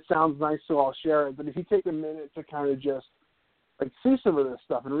 It sounds nice, so I'll share it. But if you take a minute to kind of just see some of this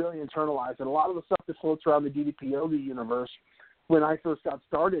stuff and really internalize it, a lot of the stuff that floats around the DDP yoga universe when I first got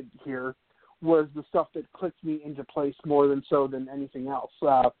started here was the stuff that clicked me into place more than anything else.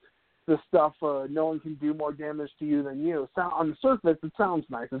 The stuff, no one can do more damage to you than you. On the surface, it sounds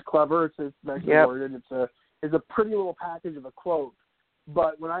nice. It's clever. It's nicely worded. It's a pretty little package of a quote.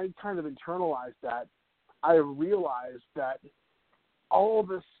 But when I kind of internalized that, I realized that all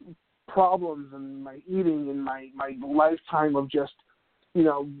this problems and my eating and my lifetime of just,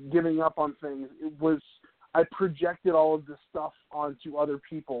 giving up on things, I projected all of this stuff onto other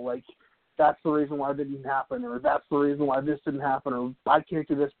people. Like, that's the reason why it didn't happen, or that's the reason why this didn't happen, or I can't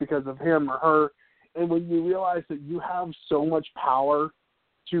do this because of him or her. And when you realize that you have so much power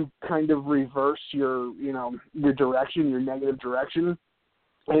to kind of reverse your direction, your negative direction,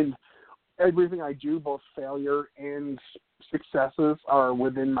 and everything I do, both failure and successes, are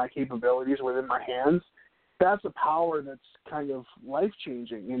within my capabilities, within my hands, that's a power that's kind of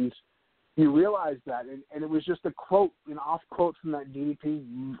life-changing. And you realize that, and it was just a quote, an off quote from that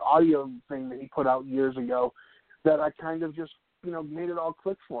DDP audio thing that he put out years ago that I kind of just, made it all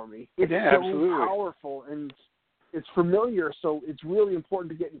click for me. It's so absolutely powerful and it's familiar, so it's really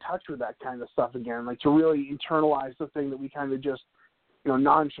important to get in touch with that kind of stuff again, like to really internalize the thing that we kind of just,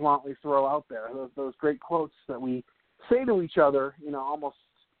 nonchalantly throw out there. Those great quotes that we say to each other, almost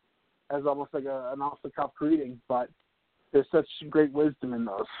as almost like an off-the-cuff greeting, but there's such great wisdom in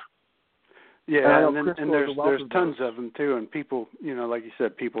those. Yeah, and there's tons of them too, and people, like you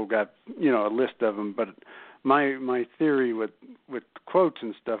said, people got a list of them. But my theory with quotes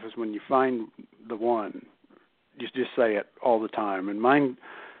and stuff is when you find the one, you just say it all the time. And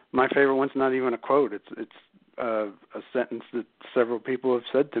my favorite one's not even a quote; it's a sentence that several people have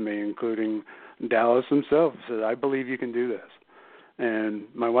said to me, including Dallas himself. Said, "I believe you can do this." And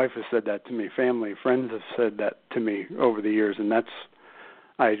my wife has said that to me. Family, friends have said that to me over the years, and that's.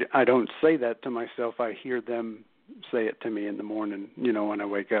 I don't say that to myself. I hear them say it to me in the morning, when I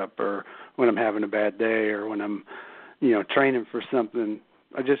wake up or when I'm having a bad day or when I'm, training for something.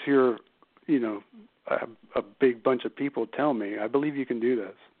 I just hear, a big bunch of people tell me, I believe you can do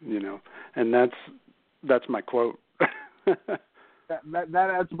this, and that's my quote. that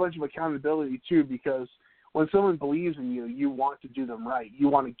adds a bunch of accountability, too, because when someone believes in you, you want to do them right. You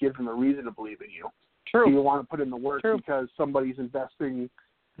want to give them a reason to believe in you. True. You want to put in the work because somebody's investing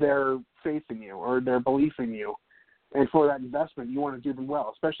their faith in you or their belief in you. And for that investment, you want to do them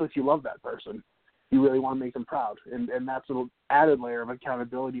well, especially if you love that person. You really want to make them proud. And that's an added layer of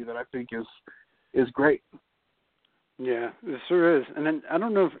accountability that I think is great. Yeah, it sure is. And then I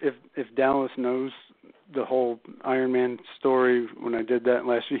don't know if Dallas knows the whole Ironman story when I did that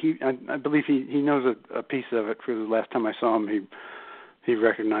last year. I believe he knows a piece of it. For the last time I saw him, he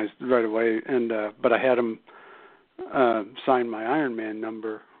recognized right away. And but I had him sign my Ironman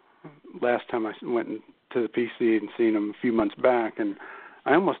number last time I went to the PC and seen him a few months back, and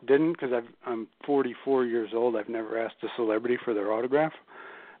I almost didn't because I'm 44 years old. I've never asked a celebrity for their autograph,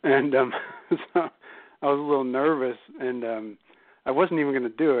 and so I was a little nervous, and I wasn't even going to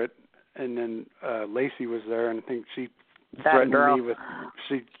do it. And then Lacey was there, and I think she threatened me with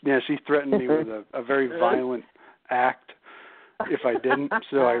she threatened me with a very violent act if I didn't.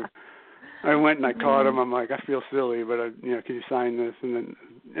 So I went and I caught him. I'm like, I feel silly, but can you sign this? And then,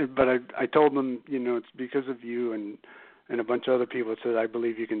 but I told them, it's because of you and a bunch of other people said, I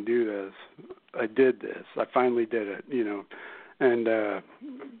believe you can do this. I did this. I finally did it, and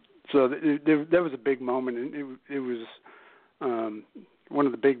so that was a big moment, and it was one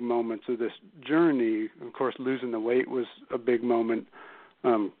of the big moments of this journey. Of course, losing the weight was a big moment.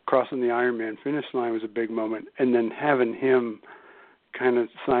 Crossing the Ironman finish line was a big moment, and then having him kind of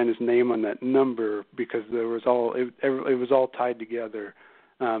sign his name on that number because it was all tied together.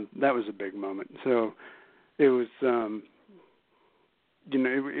 That was a big moment. So it was,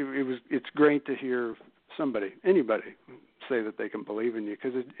 it's great to hear anybody say that they can believe in you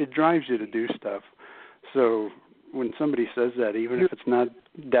because it drives you to do stuff. So when somebody says that, even if it's not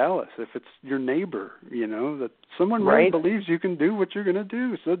Dallas, if it's your neighbor, that someone really believes you can do what you're going to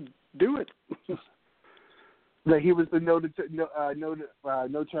do, so do it. That he was the notary,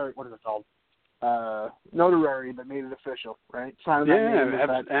 what is it called? Notary that made it official, right?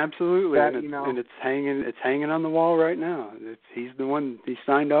 Absolutely. And it's hanging on the wall right now. He's the one. He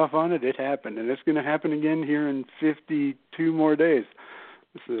signed off on it. It happened, and it's going to happen again here in 52 more days.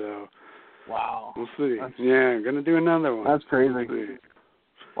 So, wow. We'll see. I'm going to do another one. That's crazy.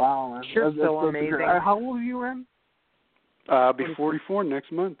 Wow, man. Sure, that's so amazing. How old are you, Ren? I'll be 44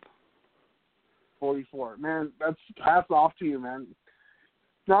 next month. 44, man. That's hats off to you, man.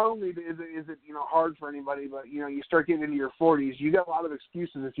 Not only is it hard for anybody, but you start getting into your 40s, you got a lot of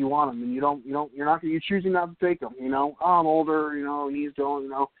excuses if you want them, and you're choosing not to take them. Oh, I'm older, and he's going,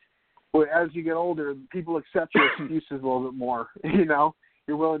 But as you get older, people accept your excuses a little bit more.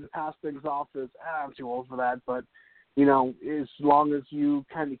 You're willing to pass things off as I'm too old for that, but as long as you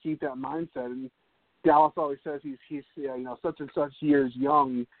kind of keep that mindset. And Dallas always says he's such and such years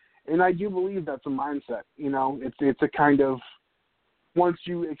young. And I do believe that's a mindset. It's a kind of once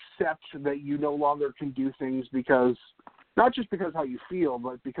you accept that you no longer can do things because not just because how you feel,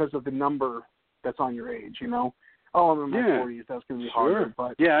 but because of the number that's on your age. Oh, I'm in my 40s. That's going to be harder.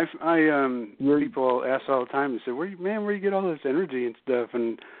 But people ask all the time and say, where you get all this energy and stuff?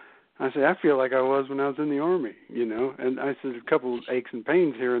 And I say, I feel like I was when I was in the Army. And I said a couple of aches and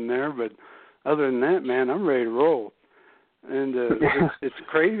pains here and there, but other than that, man, I'm ready to roll. And it's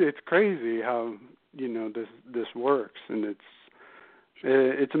crazy. It's crazy how this works, and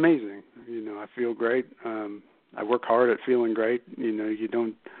it's amazing. I feel great. I work hard at feeling great. You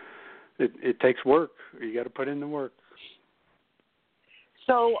don't. It takes work. You got to put in the work.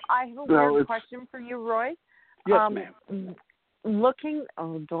 So I have a weird question for you, Roy. Yes, ma'am.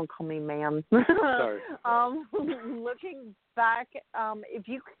 Don't call me ma'am. Sorry. Looking back, if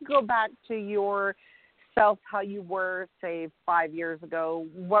you could go back to yourself, how you were, say, 5 years ago,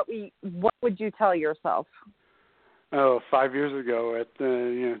 what would you tell yourself? 5 years ago at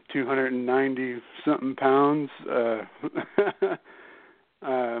 290 something pounds,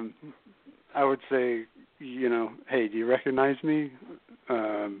 I would say, hey, do you recognize me?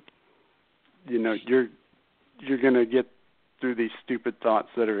 You're gonna get through these stupid thoughts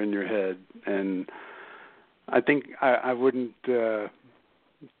that are in your head, and I think I wouldn't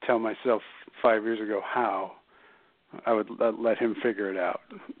tell myself 5 years ago how. I would let him figure it out,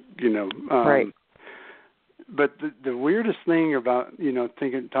 Right. But the weirdest thing about,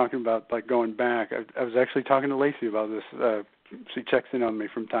 talking about like going back, I was actually talking to Lacey about this. She checks in on me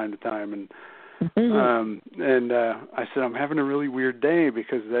from time to time, and I said, I'm having a really weird day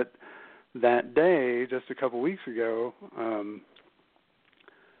because that day, just a couple weeks ago,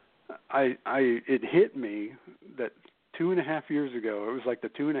 it hit me that 2.5 years ago, it was like the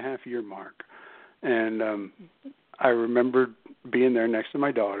 2.5 year mark, and I remembered being there next to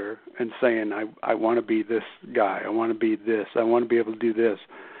my daughter and saying, I want to be this guy. I want to be this. I want to be able to do this.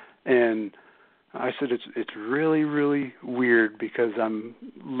 And I said, it's really, really weird because I'm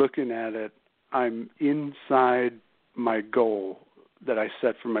looking at it. I'm inside my goal that I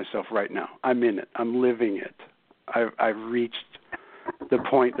set for myself right now. I'm in it. I'm living it. I've reached the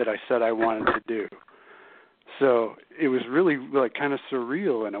point that I said I wanted to do. So it was really like kind of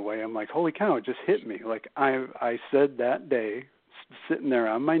surreal in a way. I'm like, holy cow, it just hit me. Like I said that day, sitting there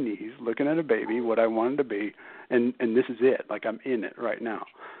on my knees, looking at a baby, what I wanted to be, and this is it. Like I'm in it right now.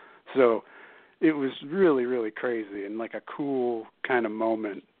 So it was really, really crazy and like a cool kind of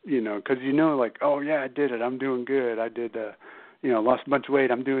moment, because like, oh yeah, I did it. I'm doing good. I did, lost a bunch of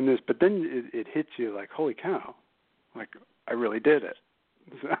weight. I'm doing this. But then it hits you like, holy cow, like I really did it.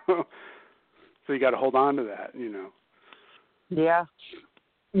 So you got to hold on to that, Yeah.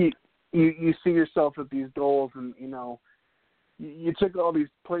 You see yourself at these goals, and you took all these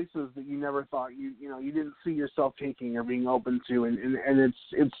places that you never thought you didn't see yourself taking or being open to, and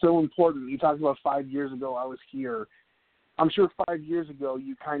it's so important. You talked about 5 years ago I was here. I'm sure 5 years ago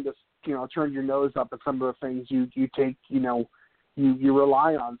you kind of turned your nose up at some of the things you take you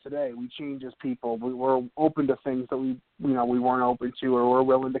rely on today. We change as people. We're open to things that we weren't open to, or we're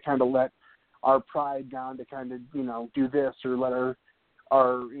willing to kind of let our pride down to kind of do this, or let our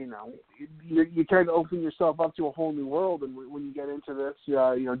you kind of open yourself up to a whole new world. And when you get into this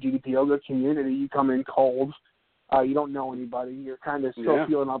DDP yoga community, you come in cold. You don't know anybody. You're kind of still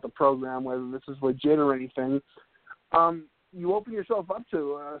feeling out the program, whether this is legit or anything. You open yourself up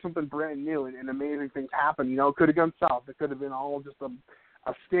to something brand new, and amazing things happen. It could have gone south. It could have been all just a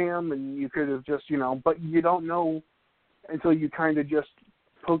scam, and you could have just but you don't know until you kind of just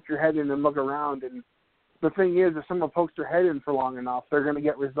poke your head in and look around. And the thing is, if someone pokes their head in for long enough, they're going to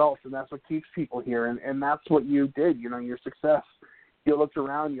get results, and that's what keeps people here. And that's what you did. Your success. You looked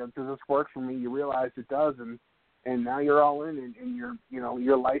around. Does this work for me? You realized it does, and now you're all in, and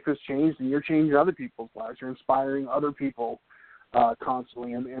your life has changed, and you're changing other people's lives. You're inspiring other people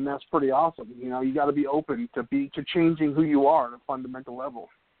constantly, and that's pretty awesome. You got to be open to changing who you are at a fundamental level.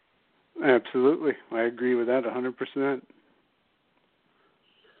 Absolutely, I agree with that 100%.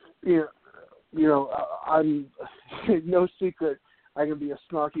 I'm no secret I can be a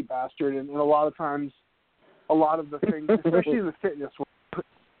snarky bastard, and a lot of times, a lot of the things, especially in the fitness world.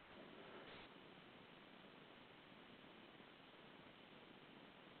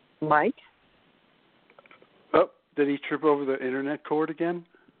 Mike? Oh, did he trip over the internet cord again?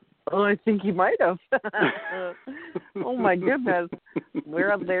 Oh, I think he might have. Oh, my goodness.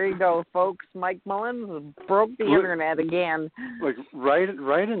 There you go, folks. Mike Mullins broke the internet again. Like right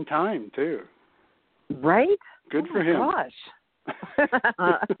in time, too. Right? Good for him. Gosh.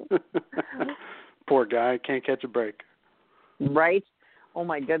 Poor guy. Can't catch a break. Right? Oh,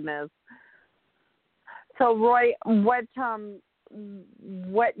 my goodness. So, Roy, what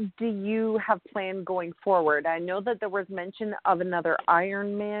do you have planned going forward? I know that there was mention of another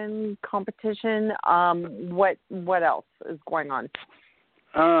Ironman competition. What else is going on?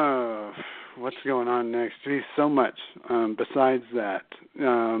 What's going on next? Geez, so much. Besides that,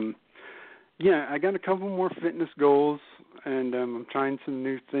 I got a couple more fitness goals, and I'm trying some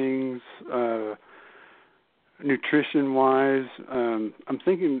new things, nutrition-wise. I'm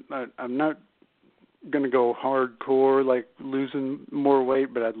thinking I'm not going to go hardcore, like losing more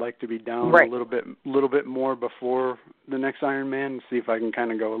weight, but I'd like to be down a little bit more before the next Ironman and see if I can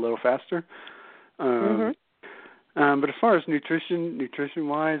kind of go a little faster. But as far as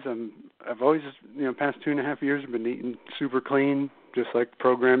nutrition-wise, I've always, past 2.5 years, I've been eating super clean, just like the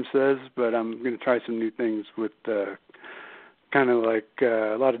program says. But I'm going to try some new things with kind of like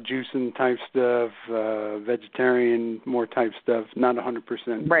a lot of juicing type stuff, vegetarian more type stuff. Not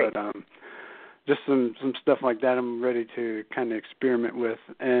 100%, right. But just some stuff like that I'm ready to kind of experiment with.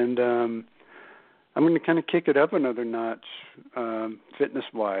 And I'm going to kind of kick it up another notch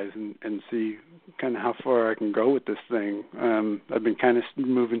fitness-wise and see kind of how far I can go with this thing. I've been kind of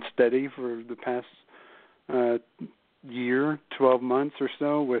moving steady for the past year, 12 months or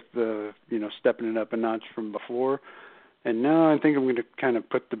so with stepping it up a notch from before. And now I think I'm going to kind of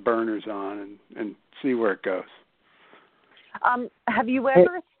put the burners on and see where it goes. Have you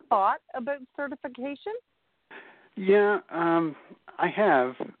ever thought about certification? Yeah, I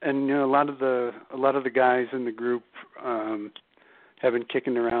have, and a lot of the guys in the group have been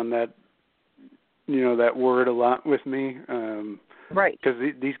kicking around that that word a lot with me. Right. Because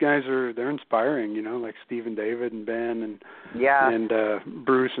these guys they're inspiring, like Steve and David and Ben and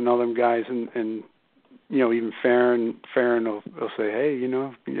Bruce and all them guys, and even Farron will say, hey,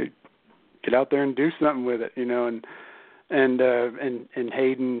 get out there and do something with it, and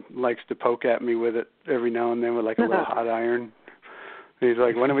Hayden likes to poke at me with it every now and then with like a little hot iron. He's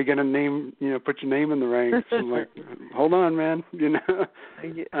like, when are we gonna put your name in the ranks? I'm like, hold on, man,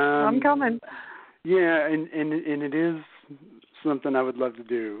 I'm coming. Yeah, and it is something I would love to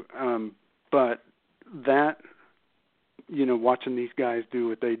do, but that watching these guys do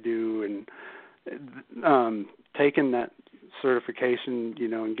what they do and taking that certification,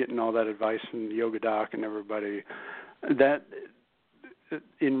 and getting all that advice from the Yoga Doc and everybody, that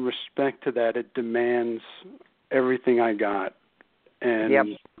in respect to that, it demands everything I got,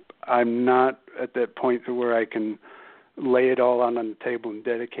 and I'm not at that point where I can lay it all on the table and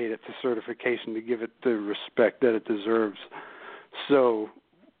dedicate it to certification to give it the respect that it deserves. So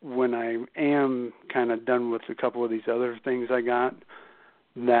when I am kind of done with a couple of these other things I got,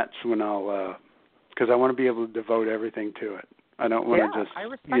 that's when I'll, because I want to be able to devote everything to it. I don't want to just,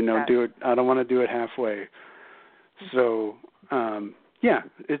 do it. I don't want to do it halfway. So,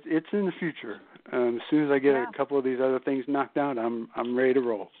 it's in the future. As soon as I get a couple of these other things knocked out, I'm ready to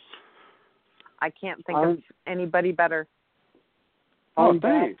roll. I can't think of anybody better.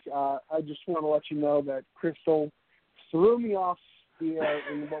 Thanks. I just want to let you know that Crystal threw me off the air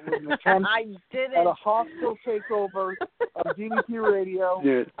in what was an attempt at a hostile takeover of DDP Radio.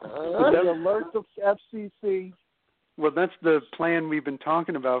 Yeah. The alert of FCC. Well, that's the plan we've been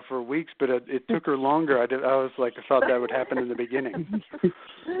talking about for weeks, but it took her longer. I thought that would happen in the beginning.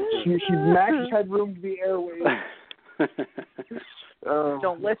 She maxed headroom to the airwaves.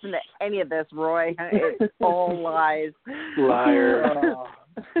 Don't listen to any of this, Roy. It's all lies. Liar.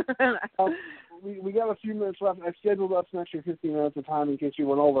 We got a few minutes left. I scheduled us an extra 15 minutes of time in case you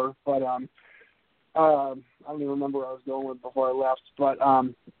went over, but I don't even remember where I was going with before I left. But I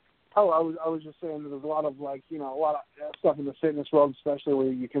was just saying that there's a lot of stuff in the fitness world, especially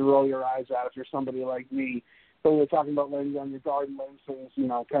where you can roll your eyes at if you're somebody like me. So we were talking about laying down your guard and letting things,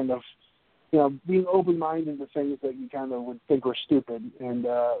 kind of, being open-minded to things that you kind of would think were stupid. And,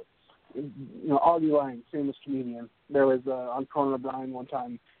 Augie Lang, famous comedian, there was on Conan O'Brien one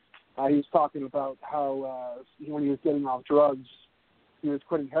time, he was talking about how when he was getting off drugs, he was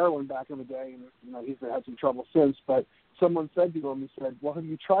quitting heroin back in the day, and he's had some trouble since, but someone said to him, he said, well, have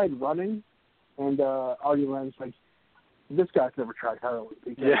you tried running? And Augie Lang's like, this guy's never tried heroin,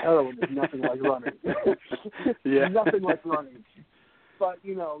 because heroin is nothing like running. Nothing like running. But,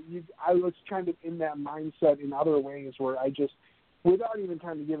 I was kind of in that mindset in other ways where I just, without even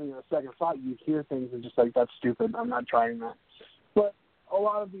kind of giving it a second thought, you hear things and just like, that's stupid, I'm not trying that. But a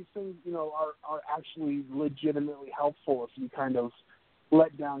lot of these things, are actually legitimately helpful if you kind of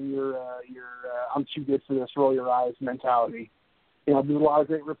let down your I'm too good for this, roll your eyes mentality. There's a lot of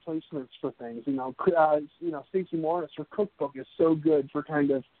great replacements for things. Stacey Morris, her cookbook is so good for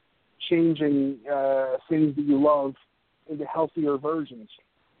kind of changing things that you love into healthier versions.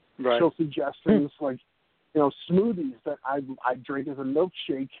 Right. She'll suggest things like, smoothies that I drink as a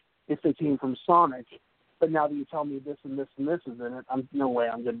milkshake if they came from Sonic, but now that you tell me this and this and this is in it, no way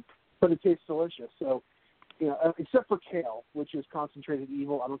I'm good. But it tastes delicious. So, except for kale, which is concentrated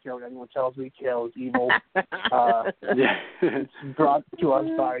evil. I don't care what anyone tells me. Kale is evil. It's brought to us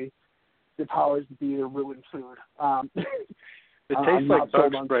by the powers that be to ruin food. It tastes like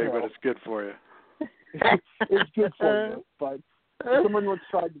bug spray, but it's good for you. It's good for you, but someone once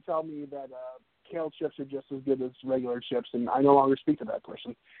tried to tell me that kale chips are just as good as regular chips, and I no longer speak to that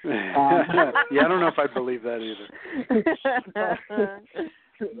person. I don't know if I believe that either.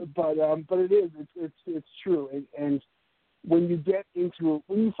 But it is. It's true. And when you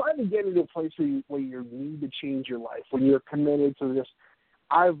finally get into a place where you need to change your life, when you're committed to this,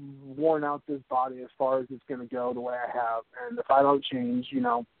 I've worn out this body as far as it's going to go the way I have, and if I don't change,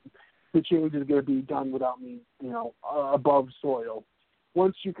 the change is going to be done without me, above soil.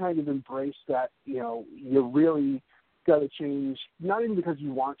 once you kind of embrace that, you really got to change, not even because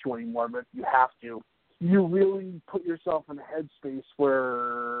you want to anymore, but you have to. You really put yourself in a headspace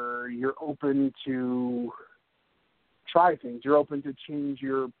where you're open to try things. You're open to change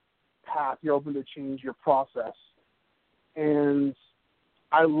your path. You're open to change your process. And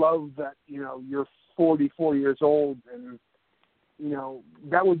I love that, you're 44 years old, and,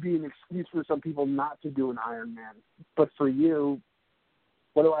 that would be an excuse for some people not to do an Ironman. But for you,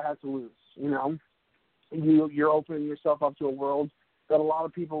 what do I have to lose? You're opening yourself up to a world that a lot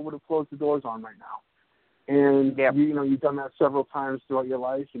of people would have closed the doors on right now. And, you've done that several times throughout your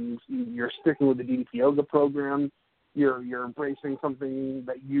life, and you're sticking with the DDP yoga program. You're embracing something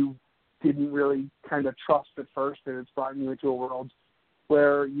that you didn't really kind of trust at first, and it's brought you into a world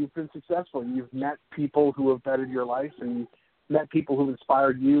where you've been successful. You've met people who have bettered your life and met people who've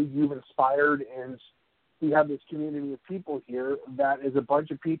inspired you. You've inspired, and we have this community of people here that is a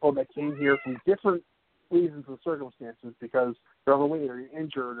bunch of people that came here from different reasons and circumstances, because you're overweight or you're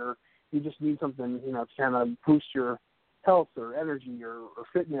injured or you just need something, to kind of boost your health or energy or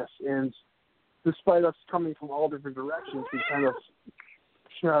fitness. And despite us coming from all different directions, we kind of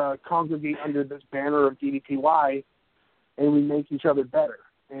congregate under this banner of DDPY, and we make each other better.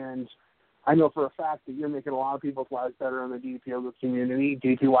 And I know for a fact that you're making a lot of people's lives better in the DDP yoga community,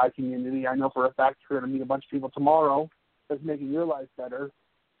 DDPY community. I know for a fact you're going to meet a bunch of people tomorrow that's making your life better,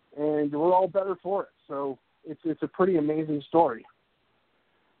 and we're all better for it. So it's a pretty amazing story.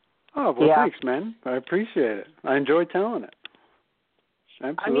 Oh, well, thanks, man. I appreciate it. I enjoy telling it.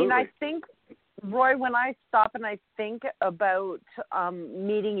 Absolutely. I think, Roy, when I stop and I think about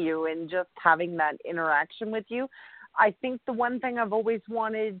meeting you and just having that interaction with you, I think the one thing I've always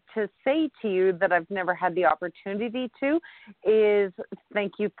wanted to say to you that I've never had the opportunity to is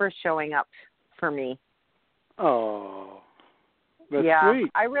thank you for showing up for me. Oh, that's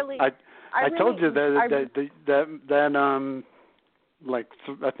sweet. I told you that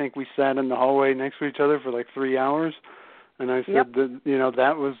I think we sat in the hallway next to each other for like 3 hours, and I said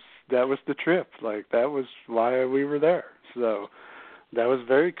that was the trip. Like, that was why we were there. So that was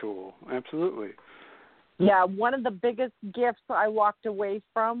very cool. Absolutely. Yeah, one of the biggest gifts I walked away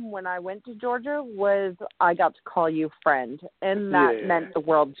from when I went to Georgia was I got to call you friend, and that meant the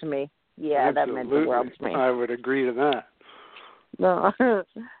world to me. Yeah, absolutely. That meant the world to me. I would agree to that. No.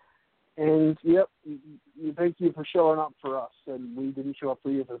 And, thank you for showing up for us. And we didn't show up for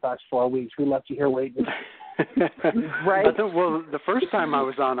you for the past 4 weeks. We left you here waiting. Right? The first time I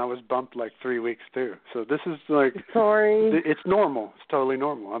was on, I was bumped like 3 weeks, too. So this is like... Sorry. It's normal. It's totally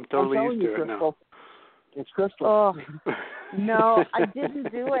normal. I'm totally used to it now. It's Crystal. Oh, no, I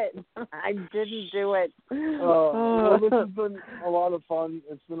didn't do it. Well, this has been a lot of fun.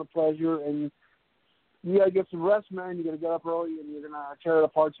 It's been a pleasure. And you got to get some rest, man. You got to get up early, and you're going to tear it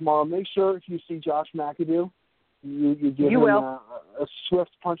apart tomorrow. Make sure if you see Josh McAdoo, you give him a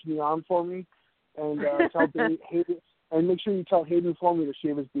swift punch in the arm for me. And tell Hayden, and make sure you tell Hayden for me to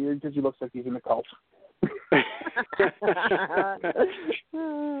shave his beard because he looks like he's in a cult.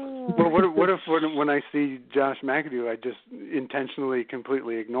 Well, what if when I see Josh McAdoo, I just intentionally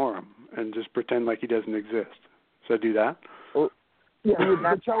completely ignore him and just pretend like he doesn't exist? So I do that? Yeah,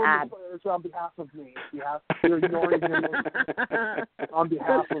 but tell him it's on behalf of me. You're ignoring him on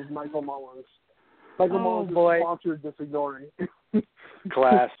behalf of Michael Mullins. Michael Mullins is sponsored this ignoring.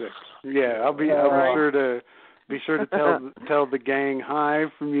 Classic. Yeah, I'll be sure to tell the gang hi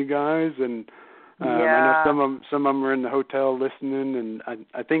from you guys, and I know some of them are in the hotel listening, and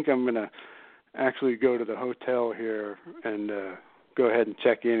I think I'm gonna actually go to the hotel here and go ahead and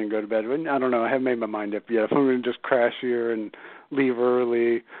check in and go to bed. I don't know. I haven't made my mind up yet. If I'm going to just crash here and leave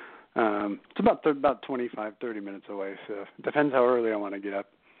early, it's about 25, 30 minutes away. So it depends how early I want to get up.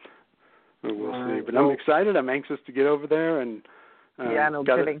 We'll see. But I'm excited. I'm anxious to get over there, and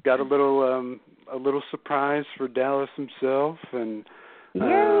got a little surprise for Dallas himself, and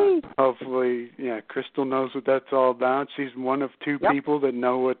hopefully, Crystal knows what that's all about. She's one of two people that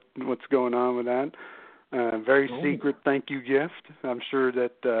know what's going on with that. Very secret thank you gift. I'm sure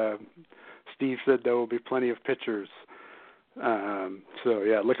that Steve said there will be plenty of pictures.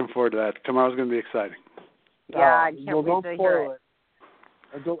 Looking forward to that. Tomorrow's going to be exciting. Yeah, I can't wait to hear it.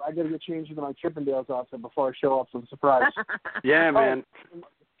 I got to get changed into my Chippendales outfit before I show up for the surprise. Yeah, man.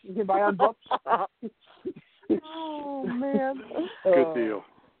 You can buy on books. Oh, man. Good deal.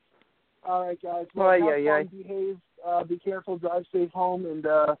 All right, guys. Well, have fun, behave, be careful, drive safe home, and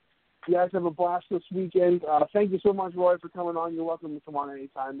you guys have a blast this weekend. Thank you so much, Roy, for coming on. You're welcome to come on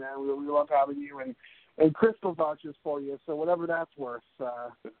anytime, man. We love having you, and Crystal vouchers for you, so whatever that's worth.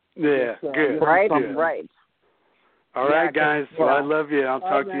 Good. Right. All right, guys. Well, I love you. I'll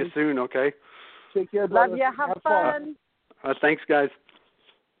talk to you soon, okay? Take care, brother. Love you. Have fun. Thanks, guys.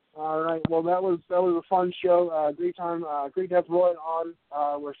 All right. Well, that was a fun show. Great time. Great to have Roy on.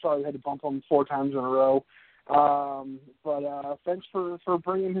 We're sorry we had to bump him 4 times in a row. But thanks for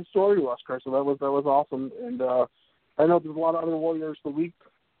bringing his story to us, Crystal. That was awesome. And I know there's a lot of other Warriors the week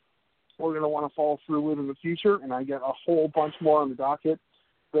we're going to want to follow through with in the future, and I get a whole bunch more on the docket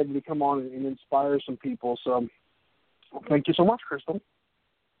ready to come on and inspire some people. So thank you so much, Crystal.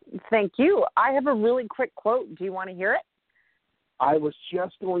 Thank you. I have a really quick quote. Do you want to hear it? I was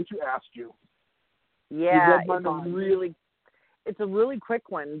just going to ask you. Yeah, it's a really quick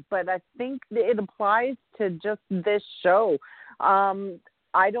one, but I think it applies to just this show.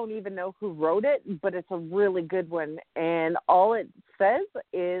 I don't even know who wrote it, but it's a really good one. And all it says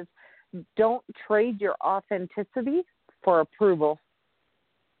is, don't trade your authenticity for approval.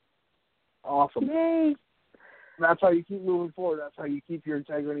 Awesome. Yay. That's how you keep moving forward. That's how you keep your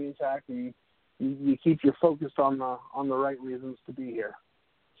integrity intact, and you keep your focus on the right reasons to be here.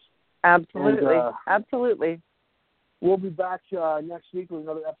 Absolutely. And, absolutely. We'll be back next week with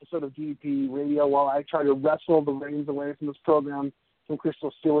another episode of DDP Radio while I try to wrestle the reins away from this program from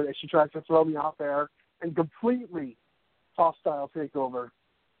Crystal Stewart as she tries to throw me off air and completely hostile take over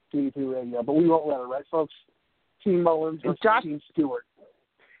DDP Radio. But we won't let her, right, folks? Team Mullins versus Team Stewart.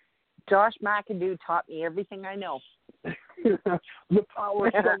 Josh McAdoo taught me everything I know. The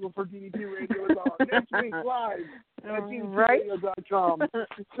power struggle for DDP Radio is on next week live at DDPRadio.com.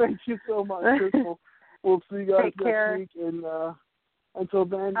 Thank you so much, Crystal. We'll see you guys next week. And until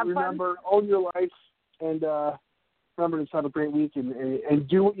then, remember, own your life and remember to just have a great week and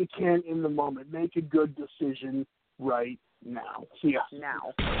do what you can in the moment. Make a good decision right now. See ya.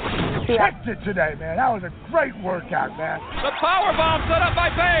 Checked it today, man. That was a great workout, man. The power bomb set up by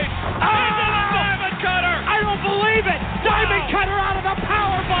Page. Into the Diamond Cutter. I don't believe it. Diamond Cutter out of the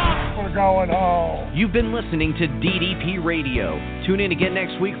power bomb. We're going home. You've been listening to DDP Radio. Tune in again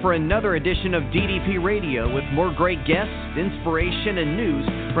next week for another edition of DDP Radio with more great guests, inspiration, and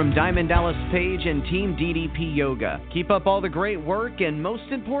news from Diamond Dallas Page and Team DDP Yoga. Keep up all the great work and,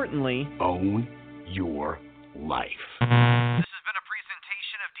 most importantly, own your life. This has been a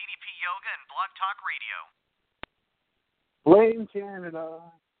presentation of DDP Yoga and Blog Talk Radio. Blame Canada.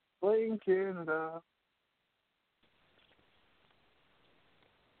 Blame Canada.